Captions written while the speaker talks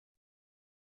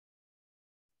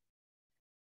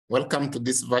Welcome to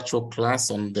this virtual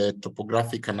class on the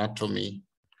topographic anatomy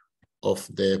of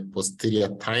the posterior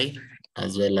thigh,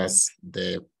 as well as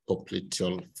the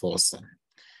popliteal fossa.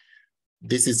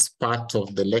 This is part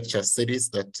of the lecture series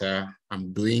that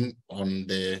I'm doing on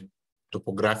the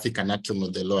topographic anatomy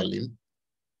of the lower limb.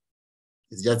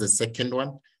 It's just the second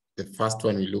one. The first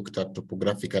one we looked at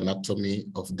topographic anatomy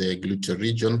of the gluteal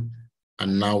region,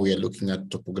 and now we are looking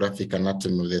at topographic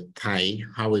anatomy of the thigh.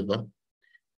 However,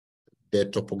 the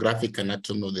topographic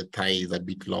anatomy of the thigh is a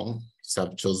bit long, so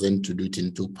I've chosen to do it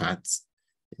in two parts.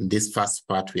 In this first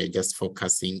part, we are just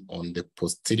focusing on the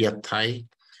posterior thigh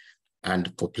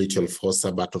and popliteal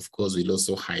fossa, but of course, we'll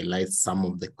also highlight some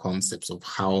of the concepts of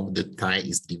how the thigh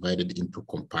is divided into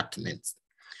compartments.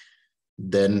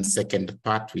 Then second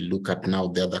part, we look at now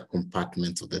the other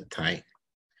compartments of the thigh.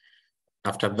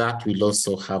 After that, we'll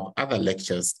also have other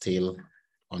lectures still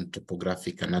on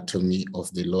topographic anatomy of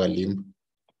the lower limb,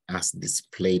 as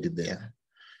displayed there.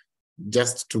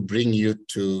 Just to bring you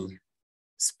to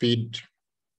speed,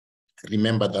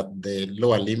 remember that the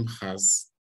lower limb has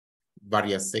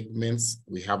various segments.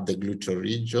 We have the gluteal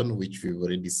region, which we've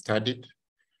already studied.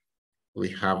 We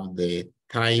have the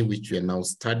thigh, which we are now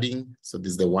studying. So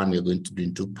this is the one we're going to do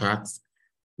in two parts.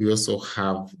 We also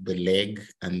have the leg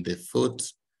and the foot.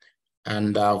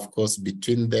 And of course,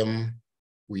 between them,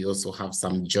 we also have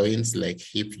some joints like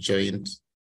hip joint,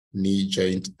 knee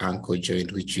joint, ankle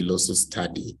joint, which we'll also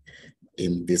study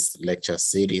in this lecture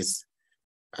series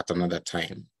at another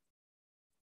time.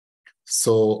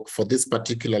 So for this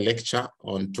particular lecture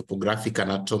on topographic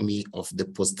anatomy of the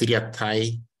posterior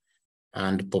thigh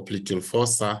and popliteal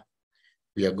fossa,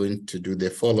 we are going to do the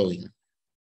following.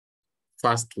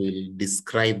 First, we'll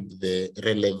describe the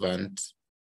relevant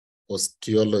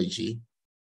osteology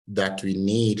that we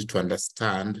need to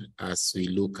understand as we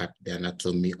look at the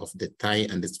anatomy of the thigh,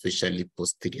 and especially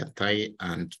posterior thigh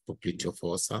and popliteal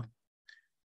fossa.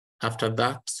 After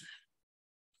that,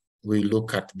 we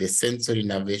look at the sensory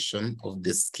innervation of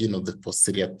the skin of the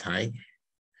posterior thigh.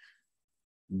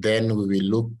 Then we will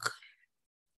look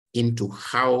into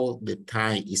how the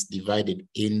thigh is divided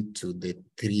into the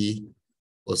three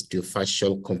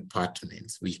osteofascial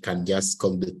compartments. We can just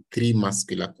call the three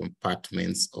muscular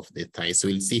compartments of the thigh. So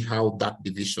we'll see how that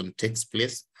division takes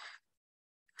place.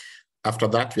 After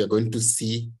that, we are going to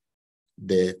see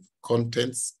the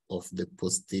contents of the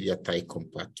posterior thigh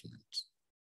compartment.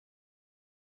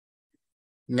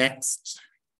 Next,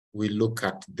 we look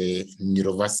at the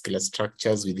neurovascular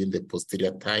structures within the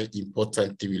posterior thigh.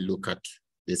 Importantly, we look at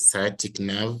the sciatic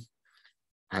nerve,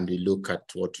 and we look at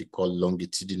what we call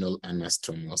longitudinal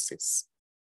anastomosis.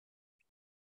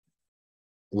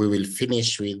 We will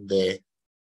finish with the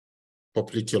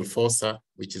popliteal fossa,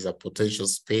 which is a potential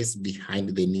space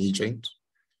behind the knee joint.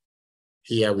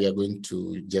 Here we are going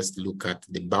to just look at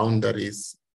the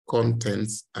boundaries,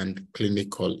 contents, and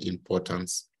clinical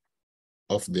importance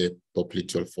of the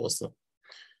popliteal fossa.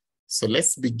 So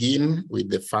let's begin with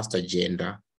the first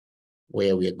agenda,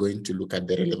 where we are going to look at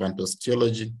the relevant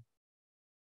osteology.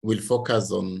 We'll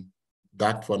focus on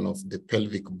that one of the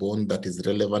pelvic bone that is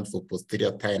relevant for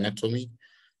posterior thigh anatomy,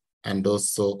 and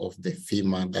also of the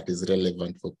femur that is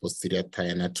relevant for posterior thigh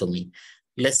anatomy.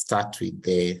 Let's start with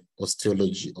the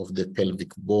osteology of the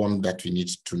pelvic bone that we need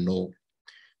to know.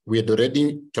 We had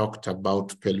already talked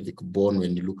about pelvic bone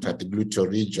when you looked at the gluteal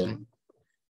region.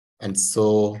 And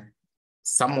so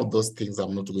some of those things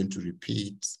I'm not going to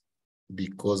repeat,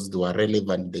 because they are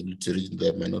relevant in the gluteal region,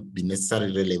 they may not be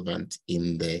necessarily relevant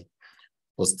in the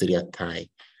posterior thigh.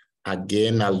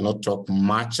 Again, I'll not talk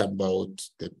much about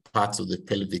the parts of the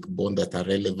pelvic bone that are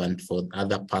relevant for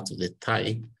other parts of the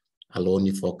thigh. I'll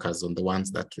only focus on the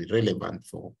ones that are relevant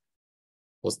for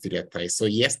posterior thigh. So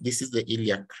yes, this is the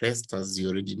iliac crest, as you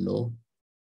already know.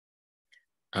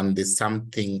 And there's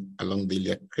something along the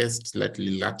iliac crest,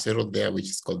 slightly lateral there,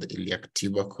 which is called the iliac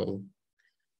tubercle.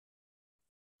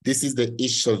 This is the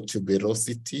ischial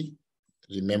tuberosity.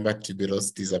 Remember,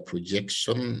 tuberosity is a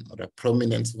projection or a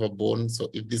prominence of a bone.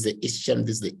 So if this is the ischium,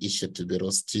 this is the ischial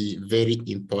tuberosity, very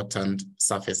important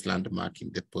surface landmark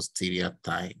in the posterior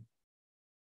thigh.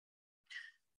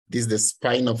 This is the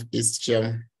spine of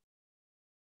ischium,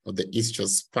 or the ischial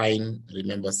spine.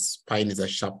 Remember, spine is a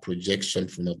sharp projection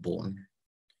from a bone.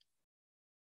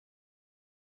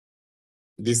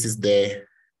 This is the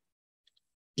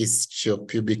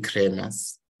ischiopubic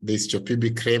ramus. The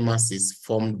ischiopubic ramus is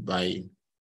formed by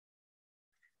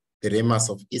the ramus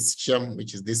of ischium,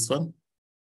 which is this one,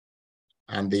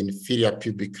 and the inferior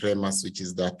pubic ramus, which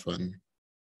is that one.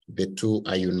 The two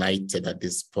are united at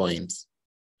this point.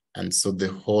 And so the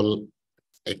whole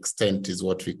extent is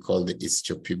what we call the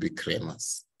ischiopubic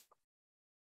ramus.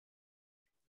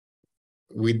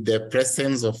 With the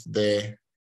presence of the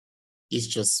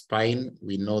ischial spine,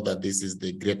 we know that this is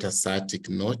the greater sciatic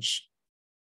notch,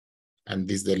 and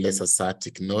this is the lesser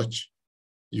sciatic notch.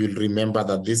 You'll remember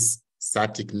that these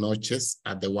sciatic notches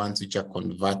are the ones which are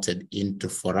converted into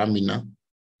foramina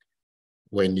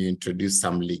when you introduce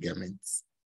some ligaments.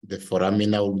 The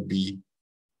foramina will be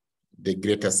the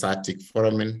greater sciatic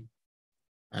foramen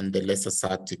and the lesser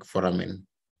sciatic foramen.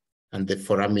 And the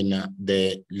foramina,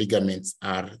 the ligaments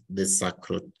are the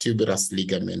sacrotuberous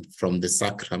ligament from the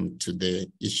sacrum to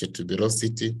the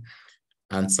ischiotuberosity,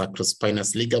 and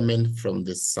sacrospinous ligament from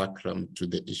the sacrum to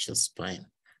the ischial spine.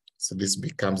 So this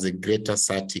becomes a greater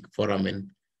sciatic foramen.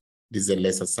 This is a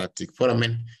lesser sciatic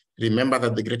foramen. Remember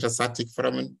that the greater sciatic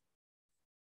foramen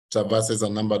traverses a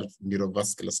number of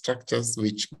neurovascular structures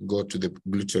which go to the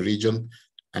gluteal region,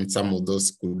 and some of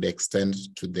those could extend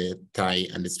to the thigh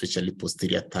and especially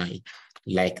posterior thigh,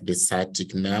 like the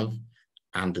sciatic nerve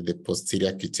and the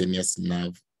posterior cutaneous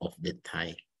nerve of the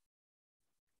thigh.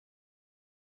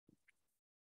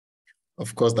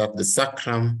 Of course, that's the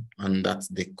sacrum and that's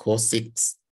the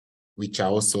coccyx, which are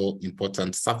also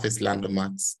important surface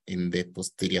landmarks in the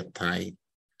posterior thigh.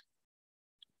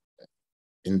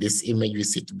 In this image, we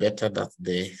see it better. That's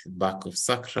the back of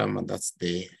sacrum, and that's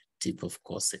the tip of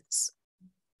coccyx.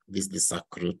 This is the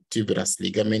sacrotuberous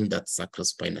ligament, that's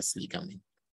sacrospinous ligament.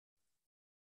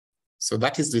 So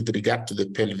that is with regard to the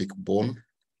pelvic bone.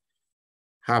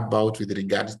 How about with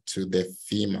regard to the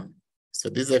femur? So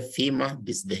this is a femur,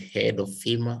 this is the head of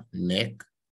femur, neck,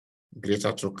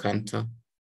 greater trochanter.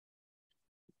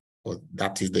 Or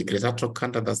that is the greater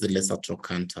trochanter, that's the lesser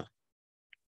trochanter.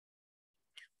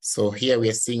 So here we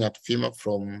are seeing at femur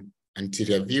from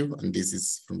anterior view, and this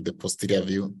is from the posterior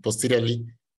view. Posteriorly,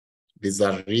 there's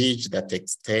a ridge that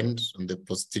extends on the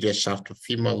posterior shaft of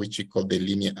femur, which we call the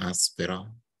linea aspera.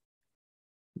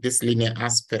 This linea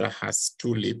aspera has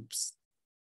two lips.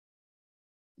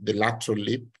 The lateral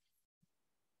lip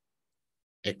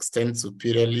extends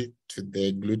superiorly to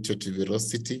the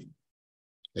gluteotuberosity.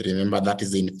 Remember, that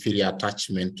is the inferior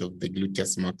attachment of the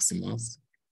gluteus maximus.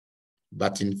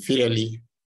 But inferiorly,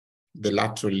 the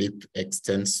lateral lip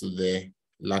extends to the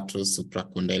lateral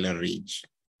supracondylar ridge,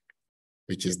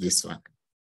 which is this one.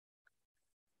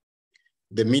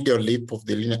 The medial lip of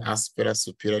the linea aspera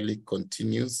superiorly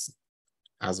continues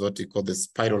as what we call the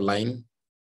spiral line,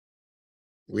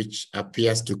 which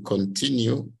appears to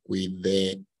continue with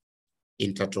the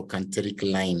intertrochanteric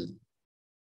line.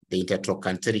 The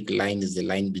intertrochanteric line is the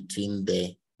line between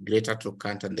the greater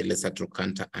trochanter and the lesser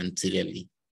trochanter anteriorly.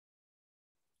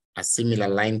 A similar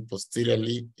line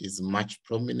posteriorly is much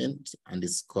prominent and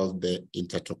is called the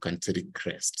intertrochanteric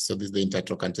crest. So this is the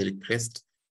intertrochanteric crest.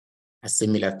 A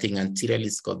similar thing anteriorly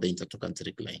is called the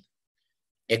intertrochanteric line.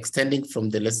 Extending from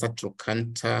the lesser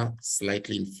trochanter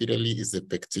slightly inferiorly is the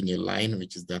pectineal line,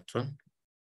 which is that one.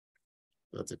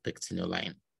 That's the pectineal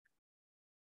line.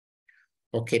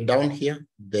 Okay, down here,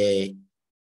 the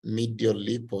medial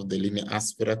lip of the linea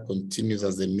aspera continues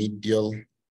as a medial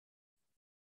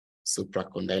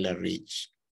supracondylar ridge.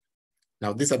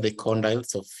 Now, these are the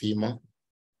condyles of femur.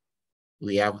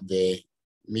 We have the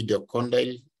medial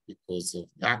condyle because of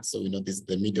that. So we know this is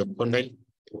the medial condyle.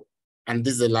 And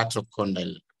this is the lateral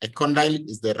condyle. A condyle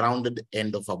is the rounded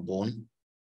end of a bone.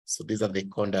 So these are the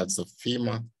condyles of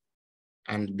femur.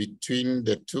 And between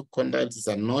the two condyles is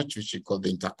a notch, which we call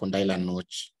the intercondylar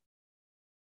notch.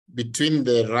 Between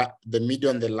the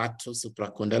medial and the lateral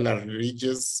supracondylar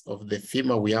ridges of the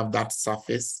femur, we have that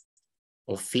surface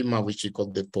of femur, which we call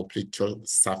the popliteal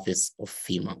surface of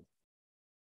femur.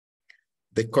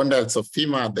 The condyles of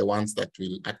femur are the ones that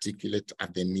will articulate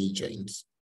at the knee joint.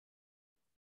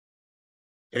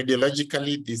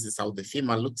 Radiologically, this is how the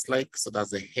femur looks like. So that's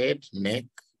the head, neck,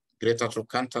 greater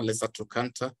trochanter, lesser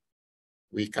trochanter.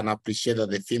 We can appreciate that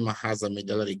the femur has a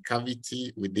medullary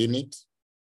cavity within it,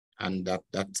 and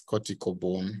that's cortical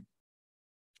bone.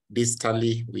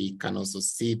 Distally, we can also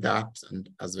see that, and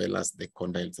as well as the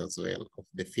condyles as well of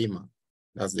the femur.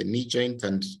 That's the knee joint.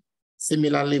 And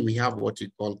similarly, we have what we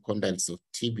call condyles of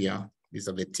tibia. These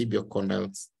are the tibial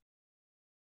condyles,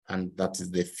 and that is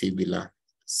the fibula.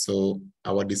 So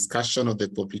our discussion of the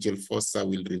popliteal fossa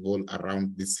will revolve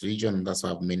around this region, and that's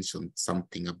why I've mentioned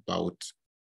something about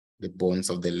the bones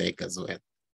of the leg as well.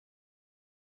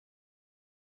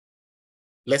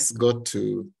 Let's go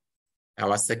to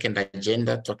our second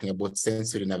agenda, talking about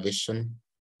sensory innervation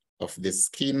of the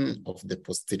skin of the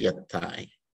posterior thigh.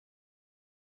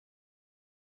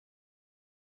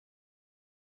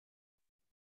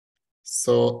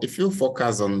 So if you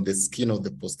focus on the skin of the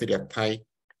posterior thigh,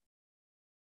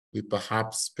 we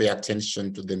perhaps pay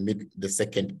attention to the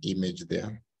second image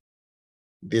there.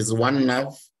 There's one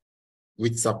nerve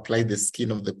which supplies the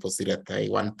skin of the posterior thigh,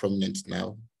 one prominent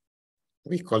nerve.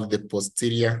 We call it the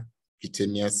posterior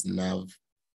cutaneous nerve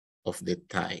of the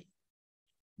thigh.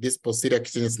 This posterior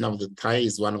cutaneous nerve of the thigh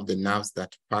is one of the nerves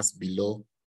that pass below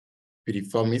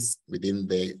piriformis within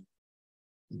the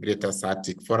greater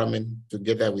sciatic foramen.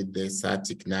 Together with the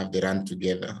sciatic nerve, they run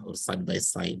together or side by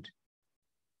side.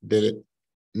 The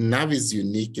nerve is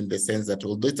unique in the sense that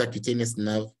although it's a cutaneous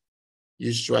nerve,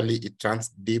 usually it runs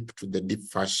deep to the deep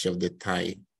fascia of the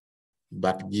thigh,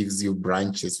 but gives you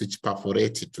branches which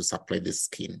perforate it to supply the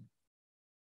skin.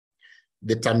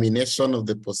 The termination of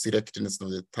the posterior cutaneous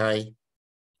nerve of the thigh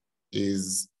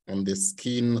is on the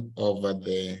skin over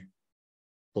the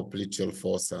popliteal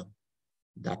fossa,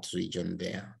 that region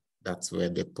there. That's where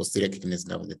the posterior cutaneous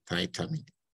nerve of the thigh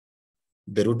terminates.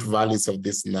 The root values of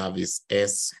this nerve is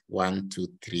S1, 2,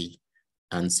 3.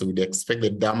 And so we'd expect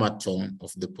the dermatome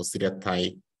of the posterior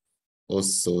thigh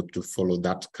also to follow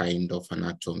that kind of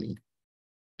anatomy,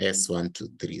 S1, 2,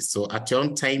 3. So at your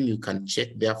own time, you can check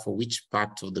therefore which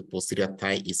part of the posterior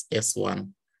thigh is S1,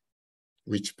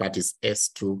 which part is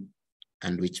S2,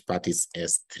 and which part is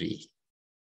S3.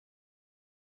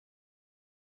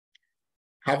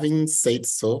 Having said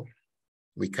so,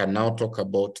 we can now talk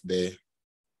about the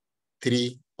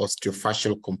three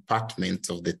osteofascial compartments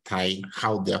of the thigh,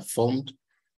 how they are formed,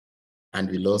 and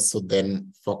we'll also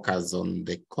then focus on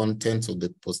the contents of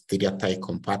the posterior thigh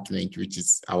compartment, which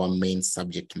is our main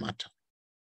subject matter.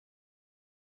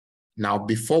 Now,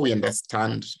 before we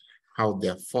understand how they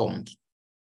are formed,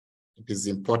 it is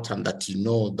important that you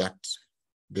know that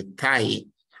the thigh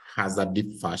has a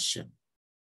deep fascia.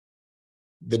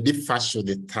 The deep fascia of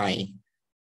the thigh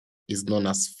is known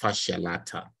as fascia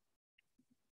lata.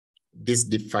 This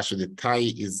deep fascia of the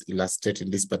thigh is illustrated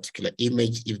in this particular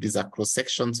image. If these are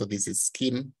cross-sections, so this is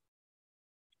skin,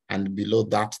 and below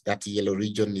that, that yellow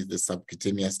region is the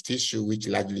subcutaneous tissue, which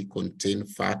largely contain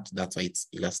fat. That's why it's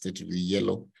illustrated with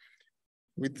yellow,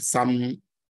 with some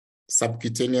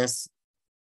subcutaneous,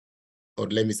 or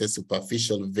let me say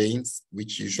superficial veins,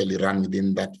 which usually run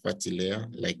within that fatty layer,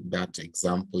 like that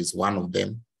example is one of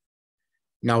them.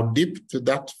 Now, deep to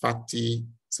that fatty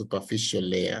superficial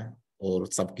layer or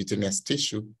subcutaneous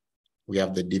tissue, we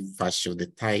have the deep fascia of the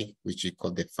thigh, which we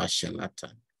call the fascia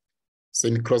lata. So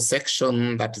in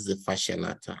cross-section, that is the fascia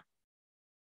lata.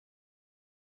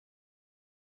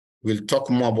 We'll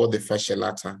talk more about the fascia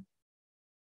lata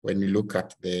when we look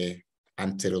at the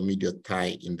anteromedial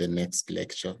thigh in the next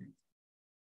lecture.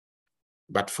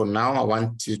 But for now, I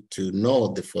want you to know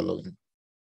the following: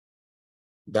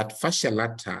 that fascia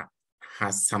lata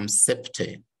has some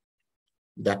septae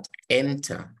that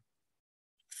enter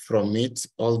from it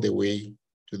all the way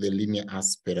to the linea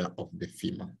aspera of the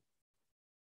femur.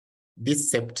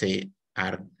 These septae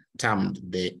are termed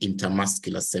the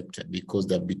intermuscular septa because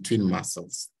they're between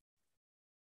muscles.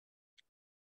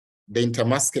 The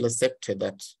intermuscular septa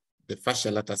that the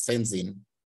fascia lata sends in,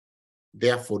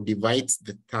 therefore, divides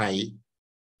the thigh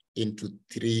into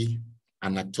three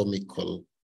anatomical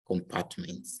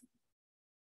compartments.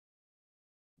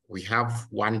 We have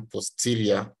one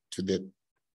posterior to the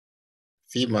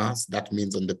femurs, that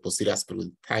means on the posterior aspect of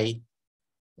the thigh.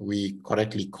 We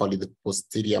correctly call it the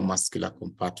posterior muscular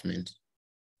compartment.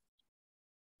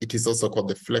 It is also called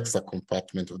the flexor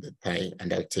compartment of the thigh,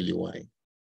 and I'll tell you why.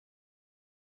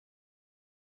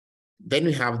 Then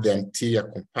we have the anterior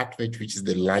compartment, which is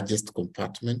the largest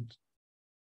compartment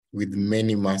with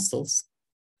many muscles.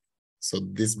 So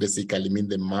this basically means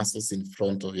the muscles in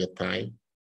front of your thigh.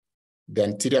 The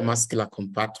anterior muscular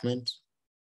compartment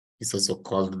is also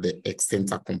called the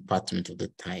extensor compartment of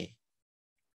the thigh.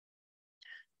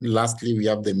 Lastly, we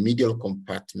have the medial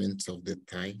compartment of the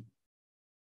thigh.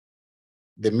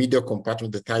 The medial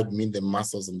compartment of the thigh means the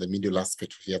muscles on the medial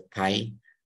aspect of your thigh.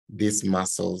 These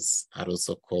muscles are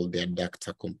also called the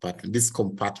adductor compartment. This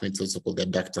compartment is also called the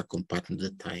adductor compartment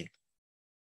of the thigh.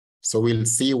 So we'll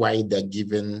see why they're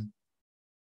given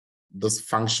those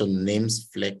function names: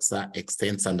 flexor,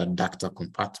 extensor, and adductor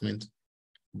compartment.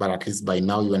 But at least by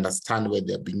now you understand where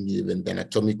they're being given the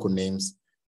anatomical names: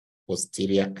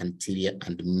 posterior, anterior,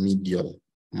 and medial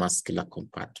muscular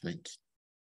compartment.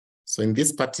 So in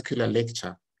this particular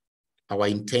lecture, our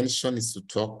intention is to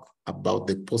talk about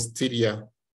the posterior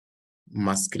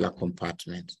muscular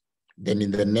compartment. Then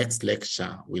in the next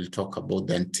lecture, we'll talk about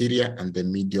the anterior and the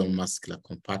medial muscular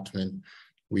compartment.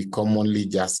 We commonly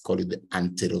just call it the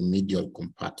anteromedial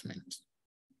compartment.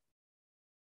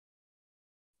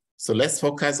 So let's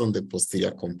focus on the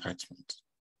posterior compartment,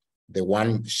 the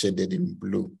one shaded in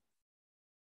blue.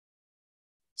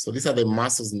 So these are the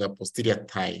muscles in the posterior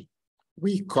thigh.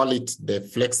 We call it the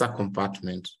flexor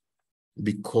compartment,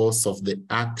 because of the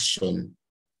action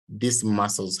these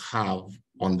muscles have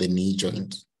on the knee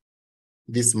joint.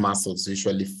 These muscles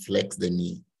usually flex the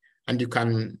knee. And you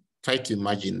can try to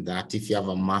imagine that if you have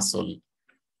a muscle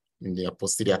in the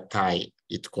posterior thigh,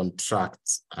 it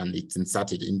contracts and it's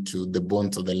inserted into the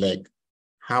bones of the leg.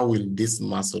 How will this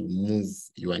muscle move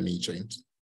your knee joint?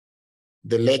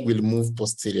 The leg will move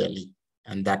posteriorly,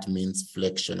 and that means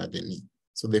flexion at the knee.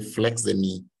 So they flex the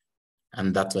knee,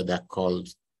 and that's why they're called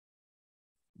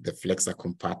the flexor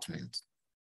compartment.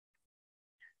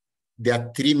 There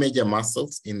are three major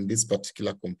muscles in this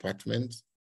particular compartment,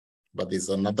 but there's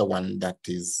another one that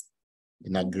is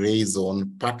in a gray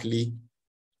zone, partly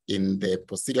in the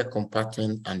posterior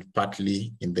compartment and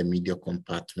partly in the medial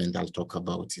compartment. I'll talk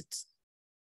about it.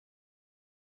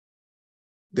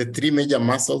 The three major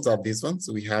muscles are these ones.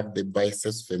 We have the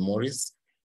biceps femoris,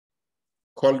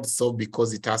 called so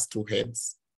because it has two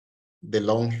heads, the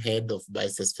long head of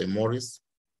biceps femoris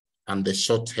and the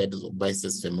short head of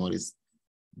biceps femoris.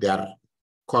 They are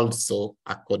called so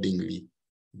accordingly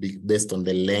based on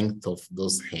the length of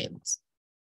those heads.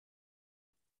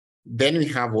 Then we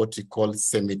have what we call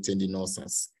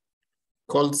semitendinosus,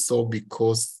 called so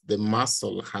because the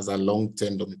muscle has a long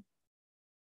tendon.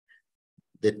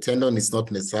 The tendon is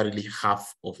not necessarily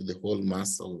half of the whole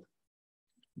muscle,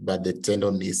 but the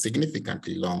tendon is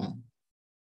significantly long.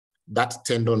 That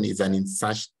tendon is an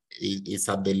insertion, is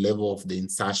at the level of the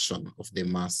insertion of the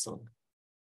muscle.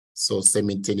 So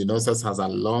semitendinosus has a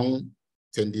long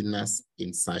tendinous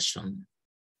insertion.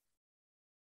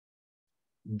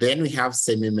 Then we have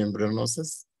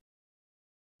semimembranosus,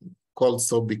 called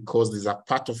so because there's a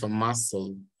part of a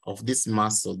muscle, of this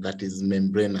muscle, that is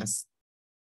membranous.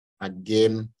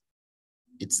 Again,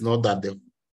 it's not that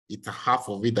it's a half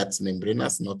of it that's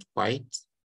membranous, not quite.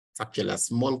 It's actually a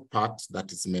small part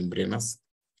that is membranous.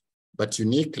 But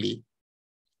uniquely,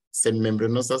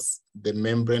 semimembranosus, the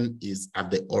membrane is at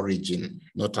the origin,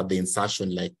 not at the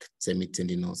insertion like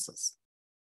semitendinosus.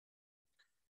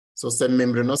 So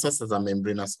semimembranosus has a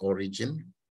membranous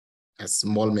origin, a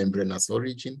small membranous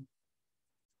origin.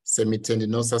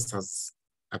 Semitendinosus has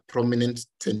a prominent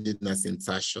tendinous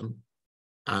insertion,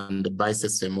 and the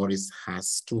biceps femoris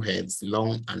has two heads,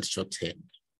 long and short head.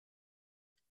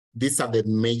 These are the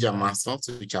major muscles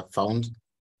which are found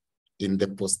in the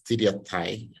posterior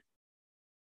thigh.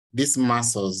 These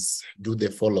muscles do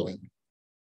the following.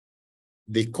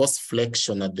 They cause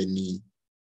flexion at the knee.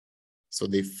 So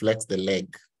they flex the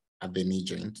leg at the knee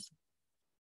joint,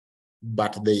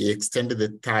 but they extend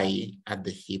the thigh at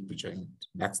the hip joint.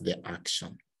 That's the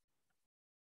action.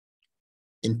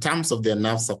 In terms of their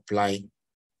nerve supply,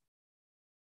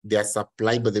 they are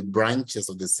supplied by the branches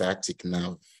of the sciatic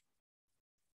nerve.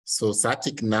 So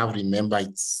sciatic nerve, remember,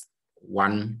 it's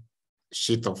one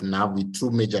sheath of nerve with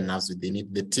two major nerves within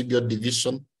it, the tibial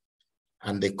division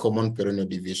and the common peroneal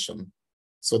division.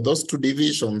 So those two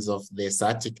divisions of the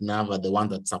sciatic nerve are the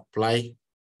ones that supply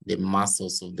the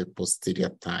muscles of the posterior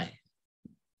thigh.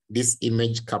 This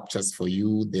image captures for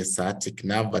you the sciatic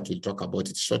nerve, but we'll talk about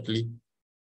it shortly.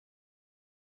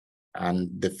 And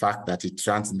the fact that it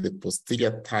runs in the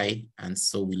posterior thigh, and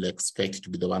so we'll expect it to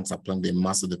be the one supplying the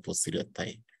muscle of the posterior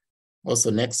thigh.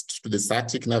 Also, next to the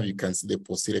sciatic nerve, you can see the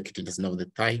posterior cutaneous nerve of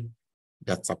the thigh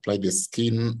that supply the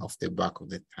skin of the back of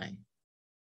the thigh.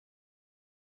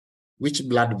 Which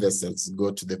blood vessels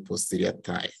go to the posterior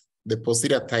thigh? The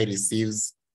posterior thigh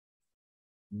receives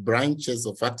branches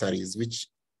of arteries which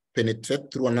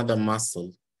penetrate through another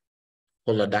muscle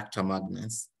called adductor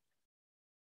magnus.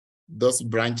 Those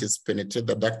branches penetrate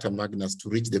the adductor magnus to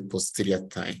reach the posterior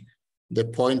thigh. The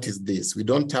point is this: we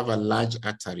don't have a large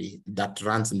artery that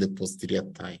runs in the posterior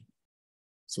thigh.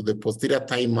 So the posterior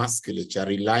thigh musculature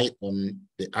rely on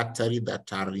the artery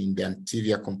that are in the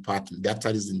anterior compartment, the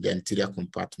arteries in the anterior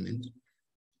compartment,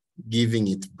 giving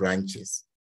it branches.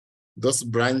 Those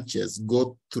branches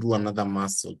go through another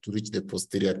muscle to reach the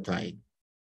posterior thigh.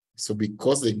 So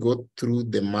because they go through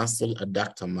the muscle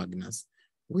adductor magnus,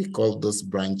 we call those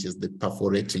branches the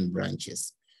perforating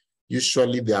branches.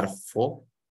 Usually there are four.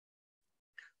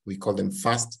 We call them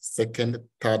first, second,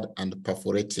 third, and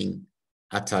perforating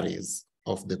arteries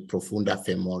of the profunda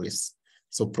femoris.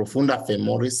 So profunda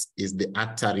femoris is the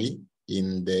artery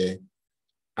in the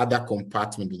other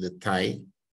compartment of the thigh,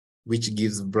 which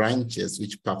gives branches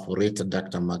which perforate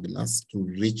adductor magnus to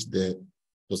reach the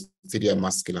posterior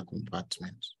muscular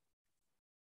compartment.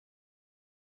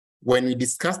 When we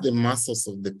discuss the muscles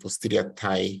of the posterior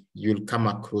thigh, you'll come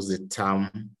across the term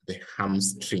the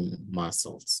hamstring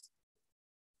muscles.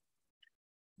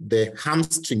 The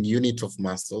hamstring unit of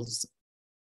muscles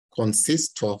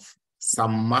consists of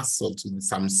some muscles with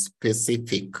some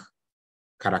specific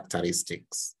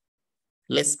characteristics.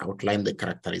 Let's outline the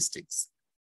characteristics.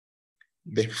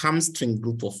 The hamstring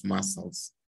group of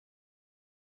muscles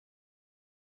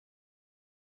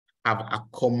have a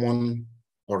common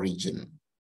origin.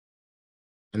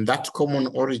 And that common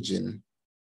origin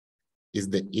is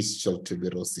the ischial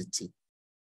tuberosity.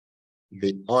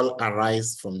 They all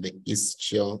arise from the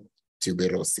ischial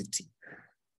tuberosity.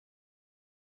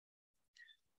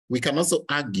 We can also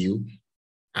argue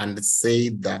and say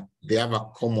that they have a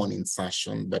common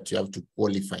insertion, but you have to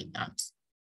qualify that.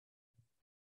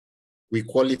 We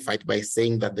qualify it by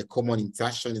saying that the common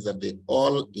insertion is that they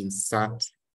all insert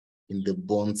in the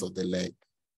bones of the leg.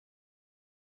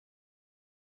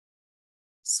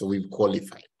 So we've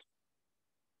qualified.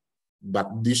 But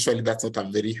usually that's not a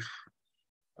very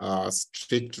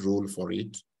strict rule for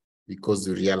it, because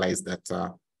we realize that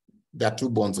there are two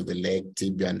bones of the leg,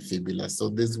 tibia and fibula. So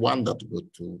there's one that go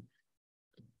to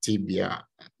tibia,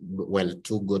 well,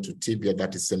 two go to tibia,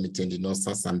 that is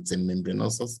semitendinosus and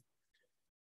semimembranosus.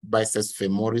 Biceps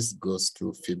femoris goes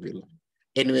to fibula.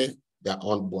 Anyway, they're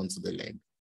all bones of the leg.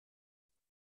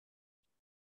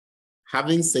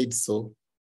 Having said so,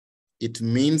 it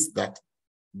means that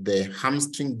the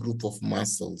hamstring group of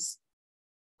muscles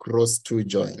cross two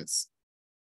joints.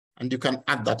 And you can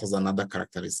add that as another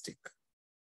characteristic.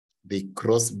 They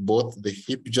cross both the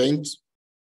hip joint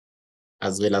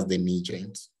as well as the knee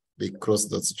joint. They cross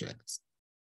those joints.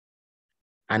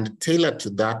 And tailored to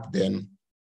that, then,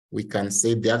 we can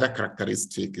say the other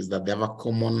characteristic is that they have a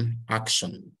common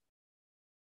action.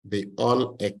 They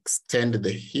all extend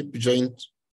the hip joint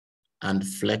and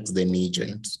flex the knee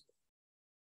joint.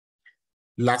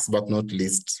 Last but not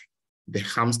least, the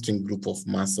hamstring group of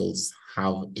muscles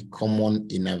have a common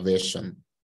innervation.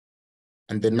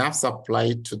 And the nerve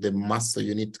supply to the muscle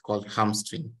unit called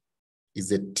hamstring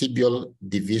is a tibial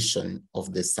division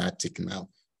of the sciatic nerve.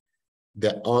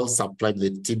 They're all supplied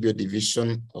the tibial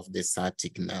division of the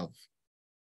sciatic nerve.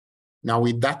 Now,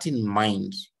 with that in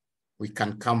mind, we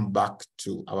can come back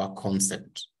to our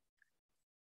concept.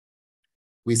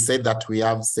 We said that we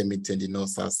have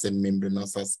semitendinosus,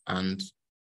 semimembranosus, and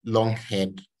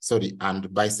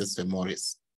and biceps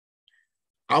femoris.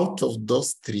 Out of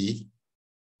those three,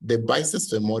 the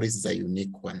biceps femoris is a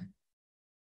unique one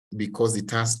because it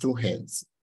has two heads,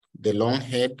 the long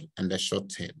head and the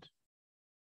short head.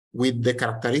 With the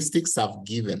characteristics I've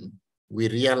given, we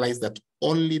realize that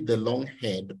only the long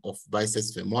head of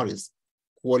biceps femoris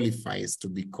qualifies to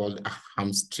be called a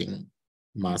hamstring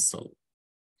muscle.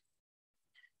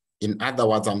 In other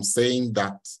words, I'm saying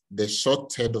that the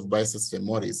short head of biceps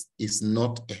femoris is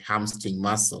not a hamstring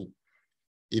muscle,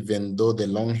 even though the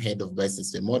long head of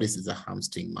biceps femoris is a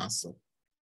hamstring muscle.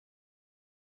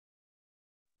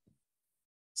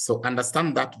 So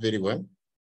understand that very well.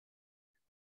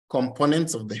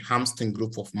 Components of the hamstring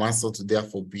group of muscles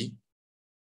therefore be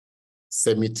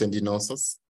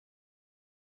semitendinosus,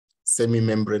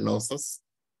 semimembranosus,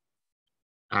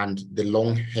 and the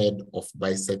long head of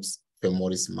biceps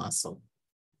femoris muscle.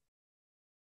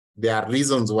 There are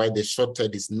reasons why the short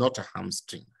head is not a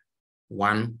hamstring.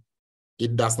 One,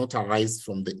 it does not arise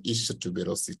from the ischial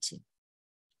tuberosity.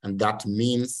 And that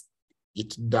means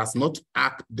it does not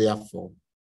act, therefore,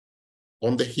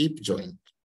 on the hip joint,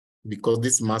 because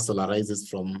this muscle arises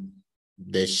from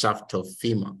the shaft of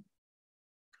femur.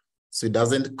 So it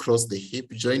doesn't cross the hip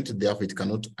joint, therefore it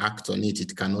cannot act on it,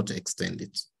 it cannot extend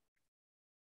it.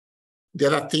 The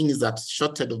other thing is that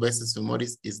short head of biceps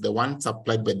femoris is the one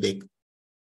supplied by the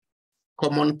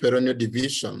common peroneal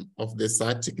division of the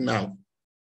sciatic nerve.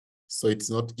 So it's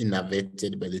not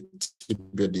innervated by the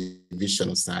tibial division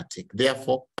of sciatic.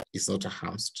 Therefore, it's not a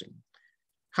hamstring.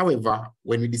 However,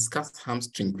 when we discuss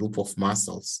hamstring group of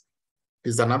muscles,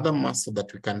 there's another muscle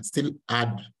that we can still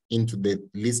add into the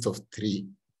list of three.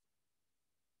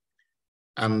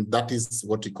 And that is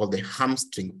what we call the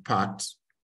hamstring part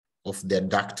of the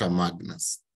adductor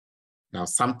magnus. Now,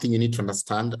 something you need to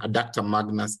understand, adductor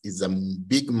magnus is a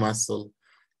big muscle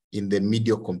in the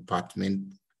medial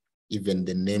compartment. Even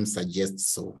the name suggests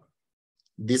so.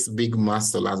 This big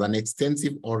muscle has an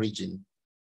extensive origin,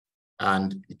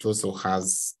 and it also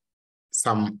has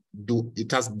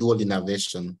it has dual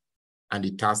innervation, and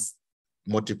it has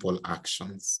multiple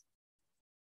actions.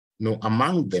 Now,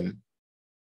 among them,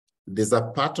 there's a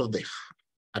part of the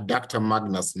adductor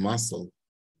magnus muscle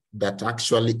that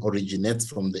actually originates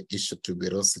from the ischial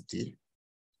tuberosity,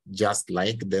 just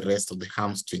like the rest of the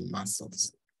hamstring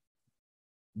muscles.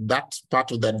 That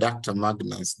part of the adductor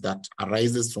magnus that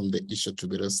arises from the ischial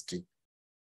tuberosity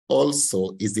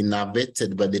also is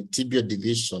innervated by the tibial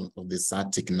division of the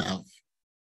sciatic nerve.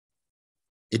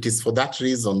 It is for that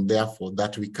reason, therefore,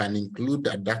 that we can include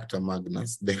adductor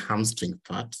magnus, the hamstring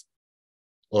part,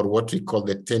 or what we call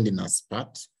the tendinous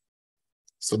part.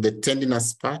 So the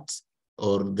tendinous part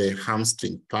or the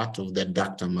hamstring part of the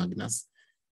adductor magnus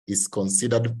is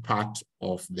considered part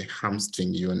of the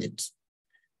hamstring unit.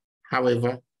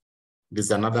 However,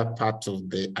 there's another part of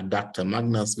the adductor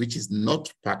magnus which is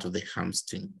not part of the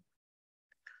hamstring.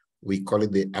 We call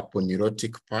it the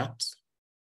aponeurotic part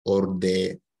or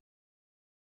the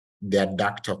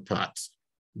adductor part.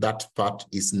 That part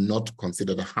is not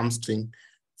considered a hamstring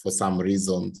for some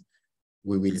reasons.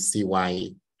 We will see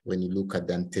why when you look at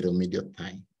the anteromedial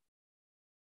thigh.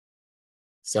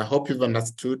 So I hope you've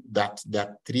understood that there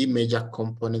are three major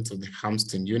components of the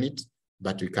hamstring unit,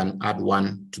 but we can add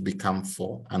one to become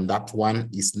four, and that one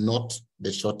is not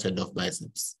the short head of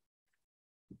biceps.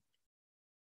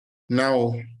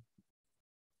 Now,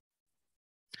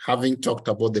 having talked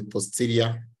about the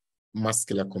posterior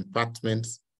muscular compartment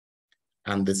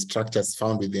and the structures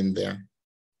found within there,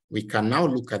 we can now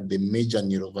look at the major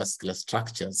neurovascular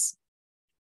structures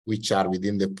which are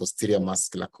within the posterior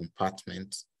muscular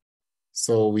compartment.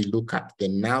 So we look at the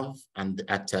nerve and the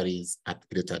arteries at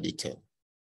greater detail.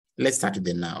 Let's start with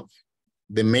the nerve.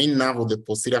 The main nerve of the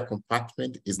posterior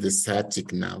compartment is the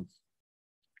sciatic nerve.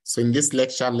 So in this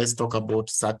lecture, let's talk about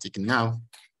sciatic nerve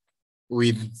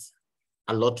with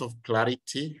a lot of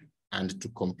clarity and to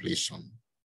completion.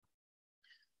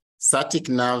 Sciatic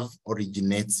nerve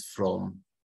originates from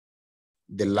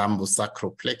the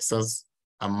lumbosacral plexus,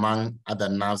 among other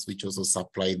nerves which also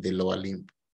supply the lower limb.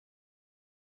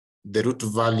 The root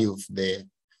value of the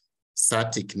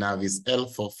sciatic nerve is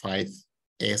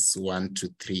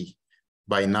L45S123.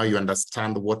 By now you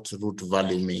understand what root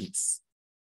value means.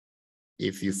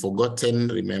 If you've forgotten,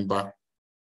 remember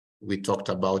we talked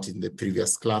about in the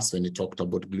previous class when we talked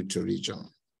about gluteal region.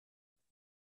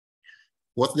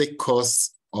 What's the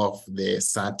cause of the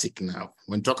sciatic nerve?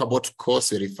 When we talk about cause,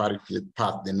 we refer to the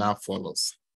path the nerve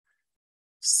follows.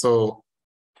 So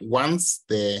once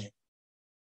the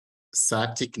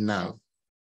sciatic nerve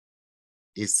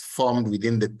is formed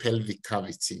within the pelvic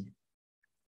cavity,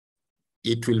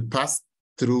 it will pass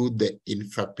through the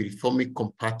infrapiriformic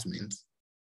compartment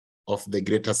of the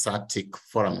greater sciatic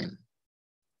foramen.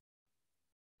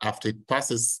 After it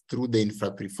passes through the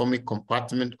infrapiriformic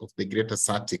compartment of the greater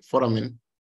sciatic foramen,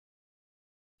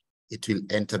 it will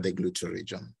enter the gluteal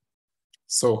region.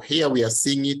 So here we are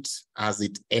seeing it as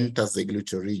it enters the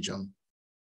gluteal region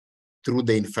through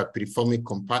the infrapiriformic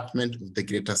compartment of the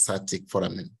greater sciatic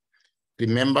foramen.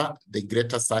 Remember, the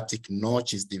greater sciatic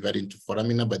notch is divided into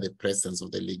foramina by the presence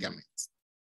of the ligaments.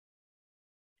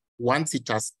 Once it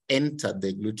has entered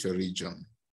the gluteal region,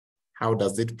 how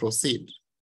does it proceed?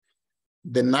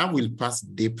 The nerve will pass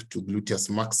deep to gluteus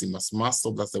maximus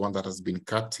muscle. That's the one that has been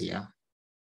cut here.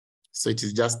 So it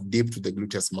is just deep to the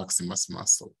gluteus maximus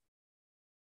muscle.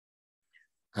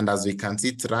 And as we can see,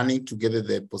 it's running together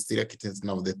the posterior cutaneous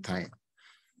nerve of the thigh.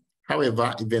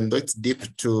 However, even though it's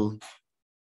deep to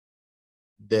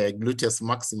the gluteus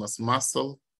maximus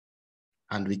muscle,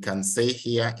 and we can say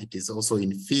here it is also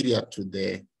inferior to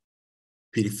the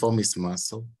piriformis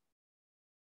muscle,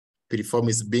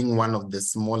 piriformis being one of the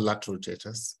small lateral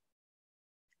rotators,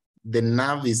 the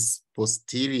nerve is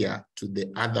posterior to the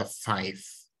other 5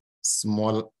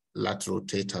 small lateral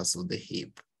rotators of the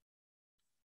hip.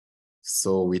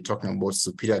 So we're talking about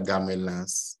superior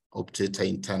gemellus,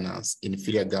 obturator internus,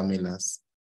 inferior gemellus,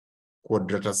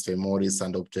 quadratus femoris,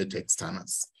 and obturator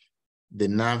externus. The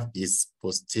nerve is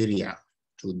posterior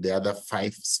to the other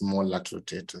 5 small lateral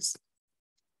rotators.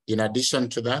 In addition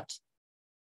to that,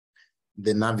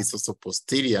 the nerve is also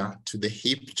posterior to the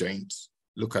hip joint.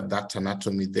 Look at that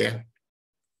anatomy there.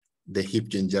 The hip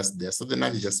joint just there. So the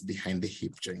nerve is just behind the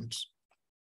hip joint.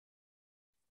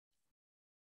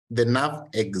 The nerve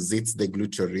exits the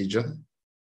gluteal region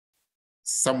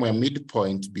somewhere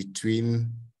midpoint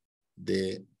between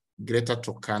the greater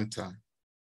trochanter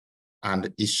and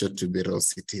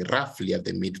ischotuberosity, roughly at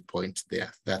the midpoint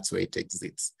there. That's where it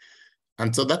exits.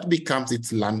 And so that becomes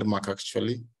its landmark,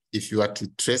 actually. If you are to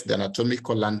trace the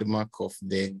anatomical landmark of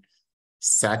the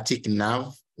sciatic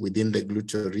nerve within the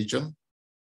gluteal region,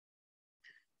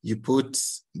 you put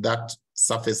that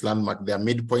surface landmark there,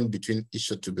 midpoint between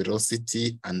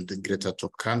ischotuberosity and the greater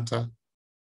trochanter,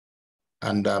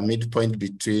 and midpoint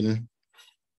between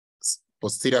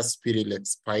posterior spherical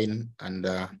spine and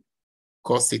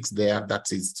coccyx there,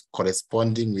 that is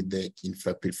corresponding with the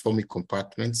infrapiriformic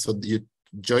compartment. So you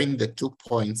join the 2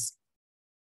 points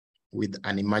with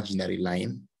an imaginary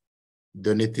line.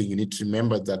 The only thing you need to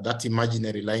remember is that that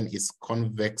imaginary line is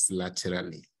convex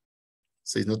laterally.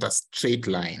 So it's not a straight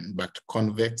line, but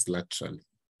convex laterally.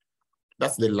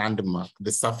 That's the landmark,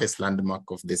 the surface landmark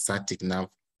of the sciatic nerve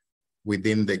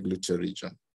within the gluteal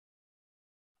region.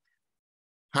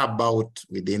 How about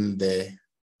within the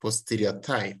posterior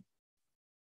thigh?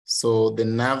 So the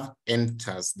nerve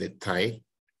enters the thigh,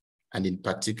 and in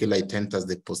particular, it enters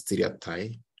the posterior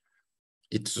thigh.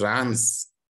 It runs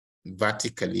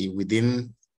vertically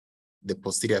within the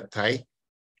posterior thigh,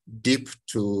 deep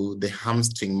to the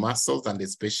hamstring muscles, and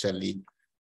especially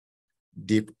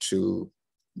deep to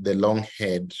the long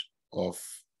head of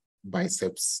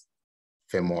biceps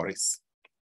femoris,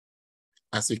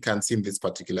 as we can see in this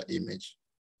particular image.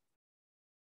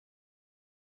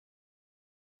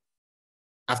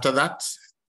 After that,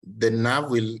 the nerve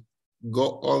will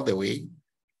go all the way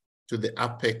to the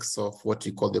apex of what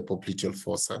we call the popliteal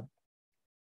fossa.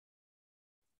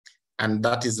 And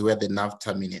that is where the nerve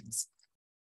terminates.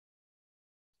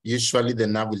 Usually the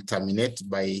nerve will terminate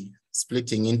by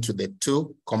splitting into the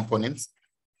two components,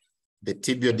 the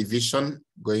tibial division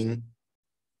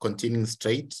continuing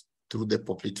straight through the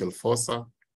popliteal fossa,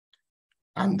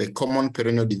 and the common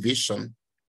peroneal division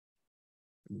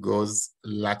goes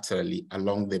laterally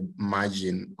along the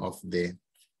margin of the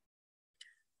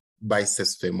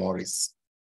biceps femoris.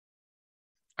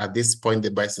 At this point,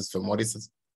 the biceps femoris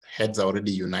heads are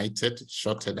already united,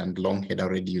 short head and long head are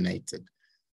already united.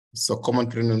 So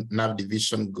common peroneal nerve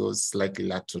division goes slightly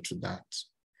lateral to that.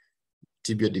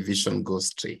 Tibial division goes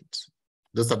straight.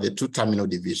 Those are the two terminal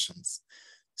divisions.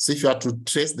 So if you are to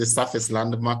trace the surface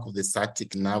landmark of the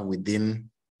sciatic nerve within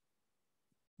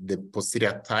the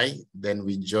posterior thigh, then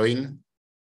we join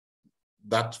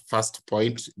that first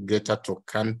point, greater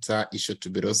trochanter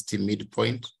ischotuberosity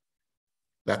midpoint.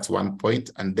 That's one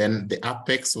point. And then the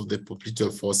apex of the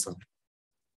popliteal fossa.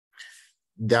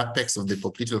 The apex of the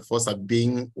popliteal fossa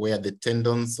being where the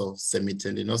tendons of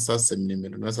semitendinosus,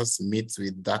 semimembranosus meets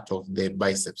with that of the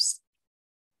biceps.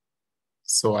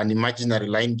 So an imaginary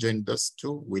line joining those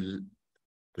two will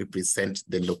represent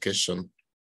the location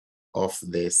of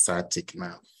the sciatic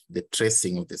nerve, the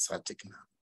tracing of the sciatic nerve.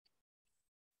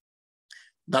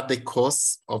 That's the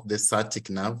cause of the sciatic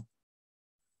nerve.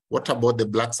 What about the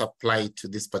blood supply to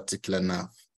this particular nerve?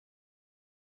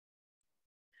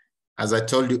 As I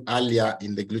told you earlier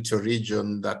in the gluteal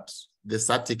region that the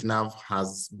sciatic nerve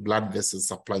has blood vessels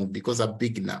supplying because a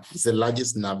big nerve. It's the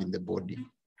largest nerve in the body.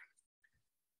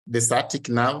 The sciatic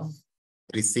nerve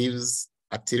receives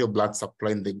arterial blood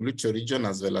supply in the gluteal region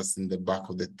as well as in the back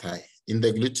of the thigh. In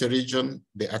the gluteal region,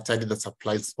 the artery that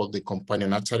supplies is called the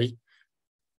companion artery.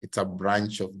 It's a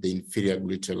branch of the inferior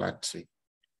gluteal artery.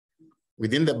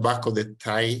 Within the back of the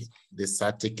thigh, the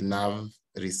sciatic nerve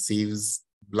receives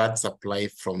blood supply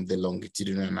from the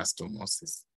longitudinal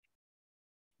anastomosis.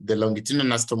 The longitudinal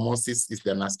anastomosis is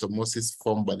the anastomosis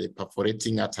formed by the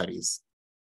perforating arteries,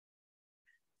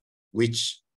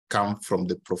 which come from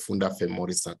the profunda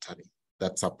femoris artery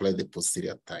that supply the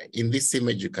posterior thigh. In this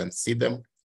image, you can see them.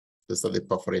 Those are the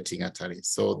perforating arteries.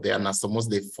 So the anastomosis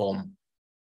they form,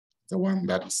 the one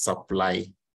that supply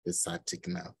the sciatic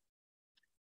nerve.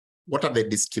 What are the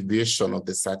distribution of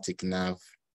the sciatic nerve?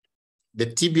 The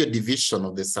tibial division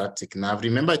of the sciatic nerve.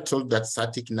 Remember I told that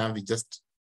sciatic nerve is just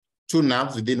two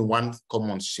nerves within one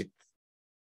common sheath.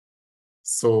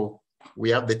 So we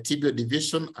have the tibial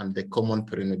division and the common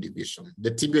peroneal division.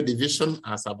 The tibial division,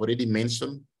 as I've already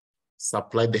mentioned,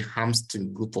 supply the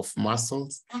hamstring group of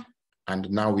muscles. And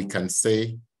now we can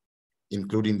say,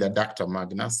 including the adductor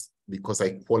magnus, because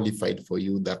I qualified for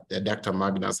you that the adductor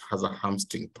magnus has a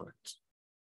hamstring part.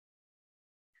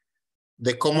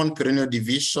 The common peroneal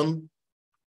division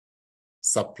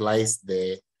supplies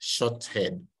the short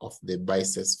head of the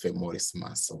biceps femoris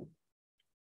muscle.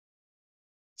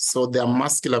 So there are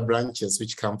muscular branches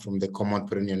which come from the common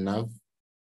peroneal nerve,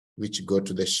 which go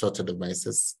to the short head of the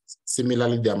biceps.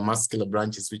 Similarly, there are muscular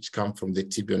branches which come from the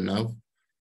tibial nerve,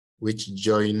 which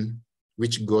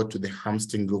go to the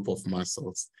hamstring group of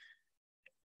muscles,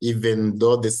 even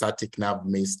though the sciatic nerve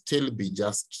may still be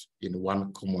just in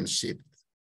one common sheath.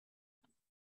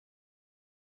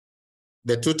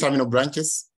 The two terminal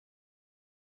branches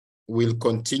will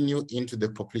continue into the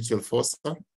popliteal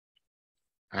fossa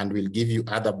and will give you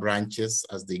other branches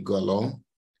as they go along,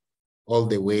 all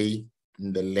the way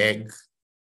in the leg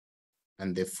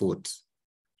and the foot.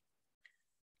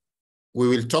 We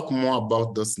will talk more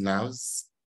about those nerves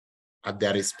at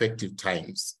their respective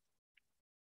times.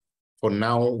 For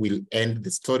now, we'll end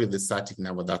the story of the sciatic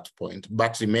nerve at that point.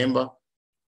 But remember,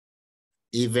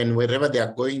 even wherever they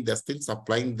are going, they're still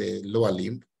supplying the lower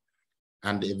limb,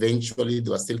 and eventually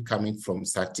they are still coming from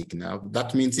sciatic nerve.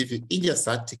 That means if you injure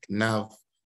sciatic nerve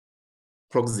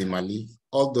proximally,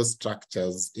 all those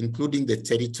structures, including the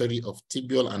territory of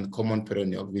tibial and common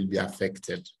peroneal, will be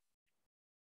affected.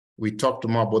 We talked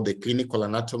more about the clinical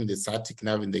anatomy, the sciatic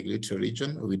nerve in the gluteal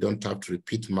region. We don't have to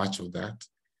repeat much of that,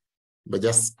 but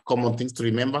just common things to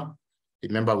remember.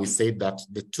 Remember, we said that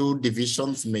the two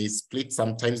divisions may split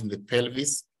sometimes in the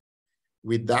pelvis.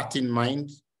 With that in mind,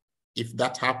 if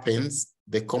that happens,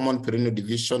 the common peroneal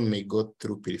division may go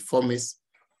through piriformis,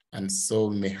 and so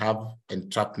we may have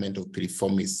entrapment of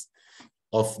piriformis,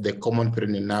 of the common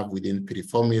peroneal nerve within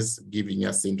piriformis, giving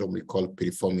a syndrome we call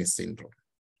piriformis syndrome.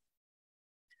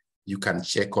 You can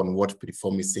check on what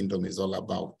piriformis syndrome is all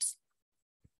about.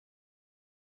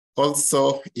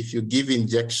 Also, if you give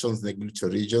injections in the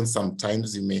gluteal region,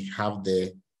 sometimes you may have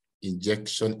the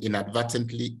injection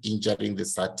inadvertently injuring the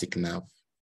sciatic nerve.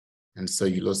 And so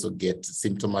you'll also get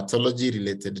symptomatology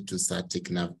related to sciatic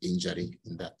nerve injury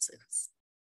in that sense.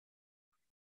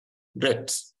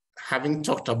 Great. Having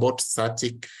talked about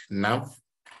sciatic nerve,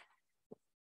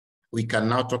 we can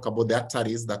now talk about the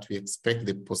arteries that we expect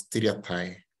the posterior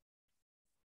thigh.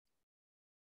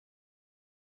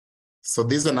 So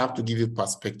this one I have to give you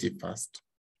perspective first.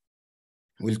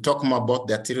 We'll talk more about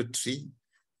the arterial tree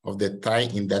of the thigh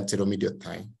in the anteromedial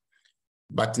thigh.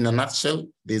 But in a nutshell,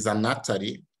 there's an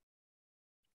artery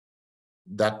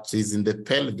that is in the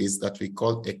pelvis that we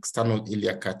call external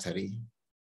iliac artery.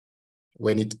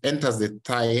 When it enters the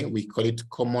thigh, we call it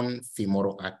common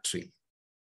femoral artery.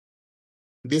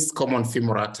 This common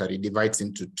femoral artery divides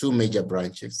into two major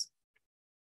branches.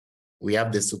 We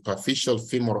have the superficial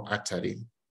femoral artery,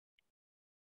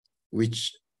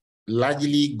 which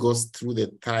largely goes through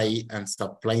the thigh and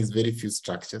supplies very few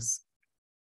structures,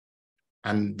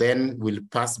 and then will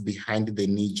pass behind the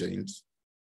knee joint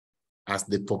as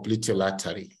the popliteal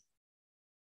artery.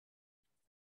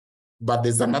 But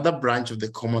there's another branch of the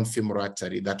common femoral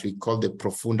artery that we call the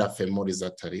profunda femoris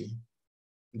artery.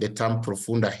 The term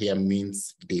profunda here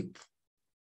means deep.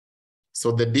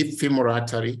 So the deep femoral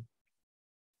artery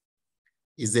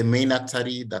is the main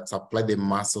artery that supplies the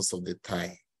muscles of the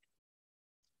thigh.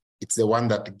 It's the one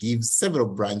that gives several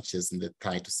branches in the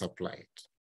thigh to supply it.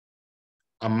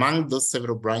 Among those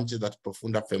several branches that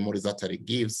profunda femoris artery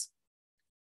gives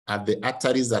are the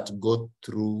arteries that go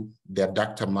through the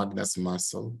adductor magnus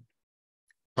muscle,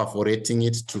 perforating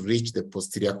it to reach the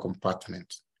posterior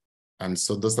compartment. And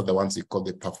so those are the ones we call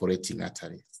the perforating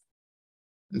arteries.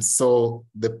 And so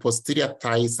the posterior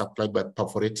thigh is supplied by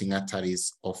perforating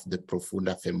arteries of the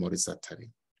profunda femoris artery.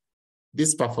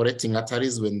 These perforating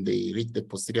arteries, when they reach the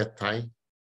posterior thigh,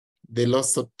 they'll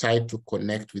also try to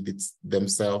connect with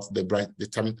themselves.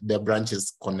 Their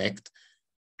branches connect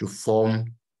to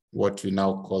form what we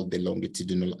now call the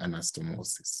longitudinal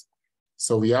anastomosis.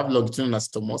 So we have longitudinal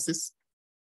anastomosis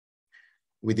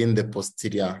within the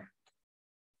posterior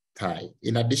thigh.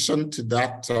 In addition to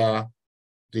that,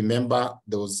 remember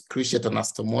there was cruciate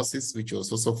anastomosis, which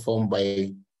was also formed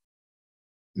by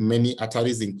many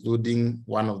arteries, including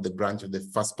one of the branch of the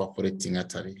first perforating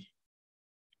artery.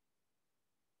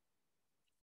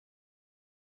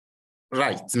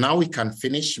 Right, now we can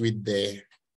finish with the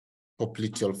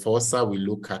popliteal fossa. We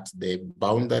look at the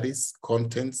boundaries,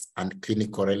 contents, and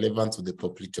clinical relevance of the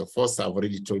popliteal fossa. I've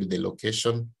already told you the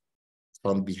location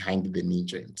found behind the knee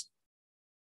joint.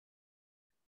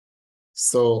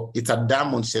 So it's a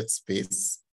diamond-shaped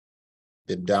space.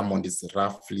 The diamond is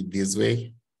roughly this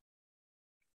way,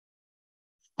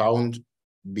 found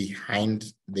behind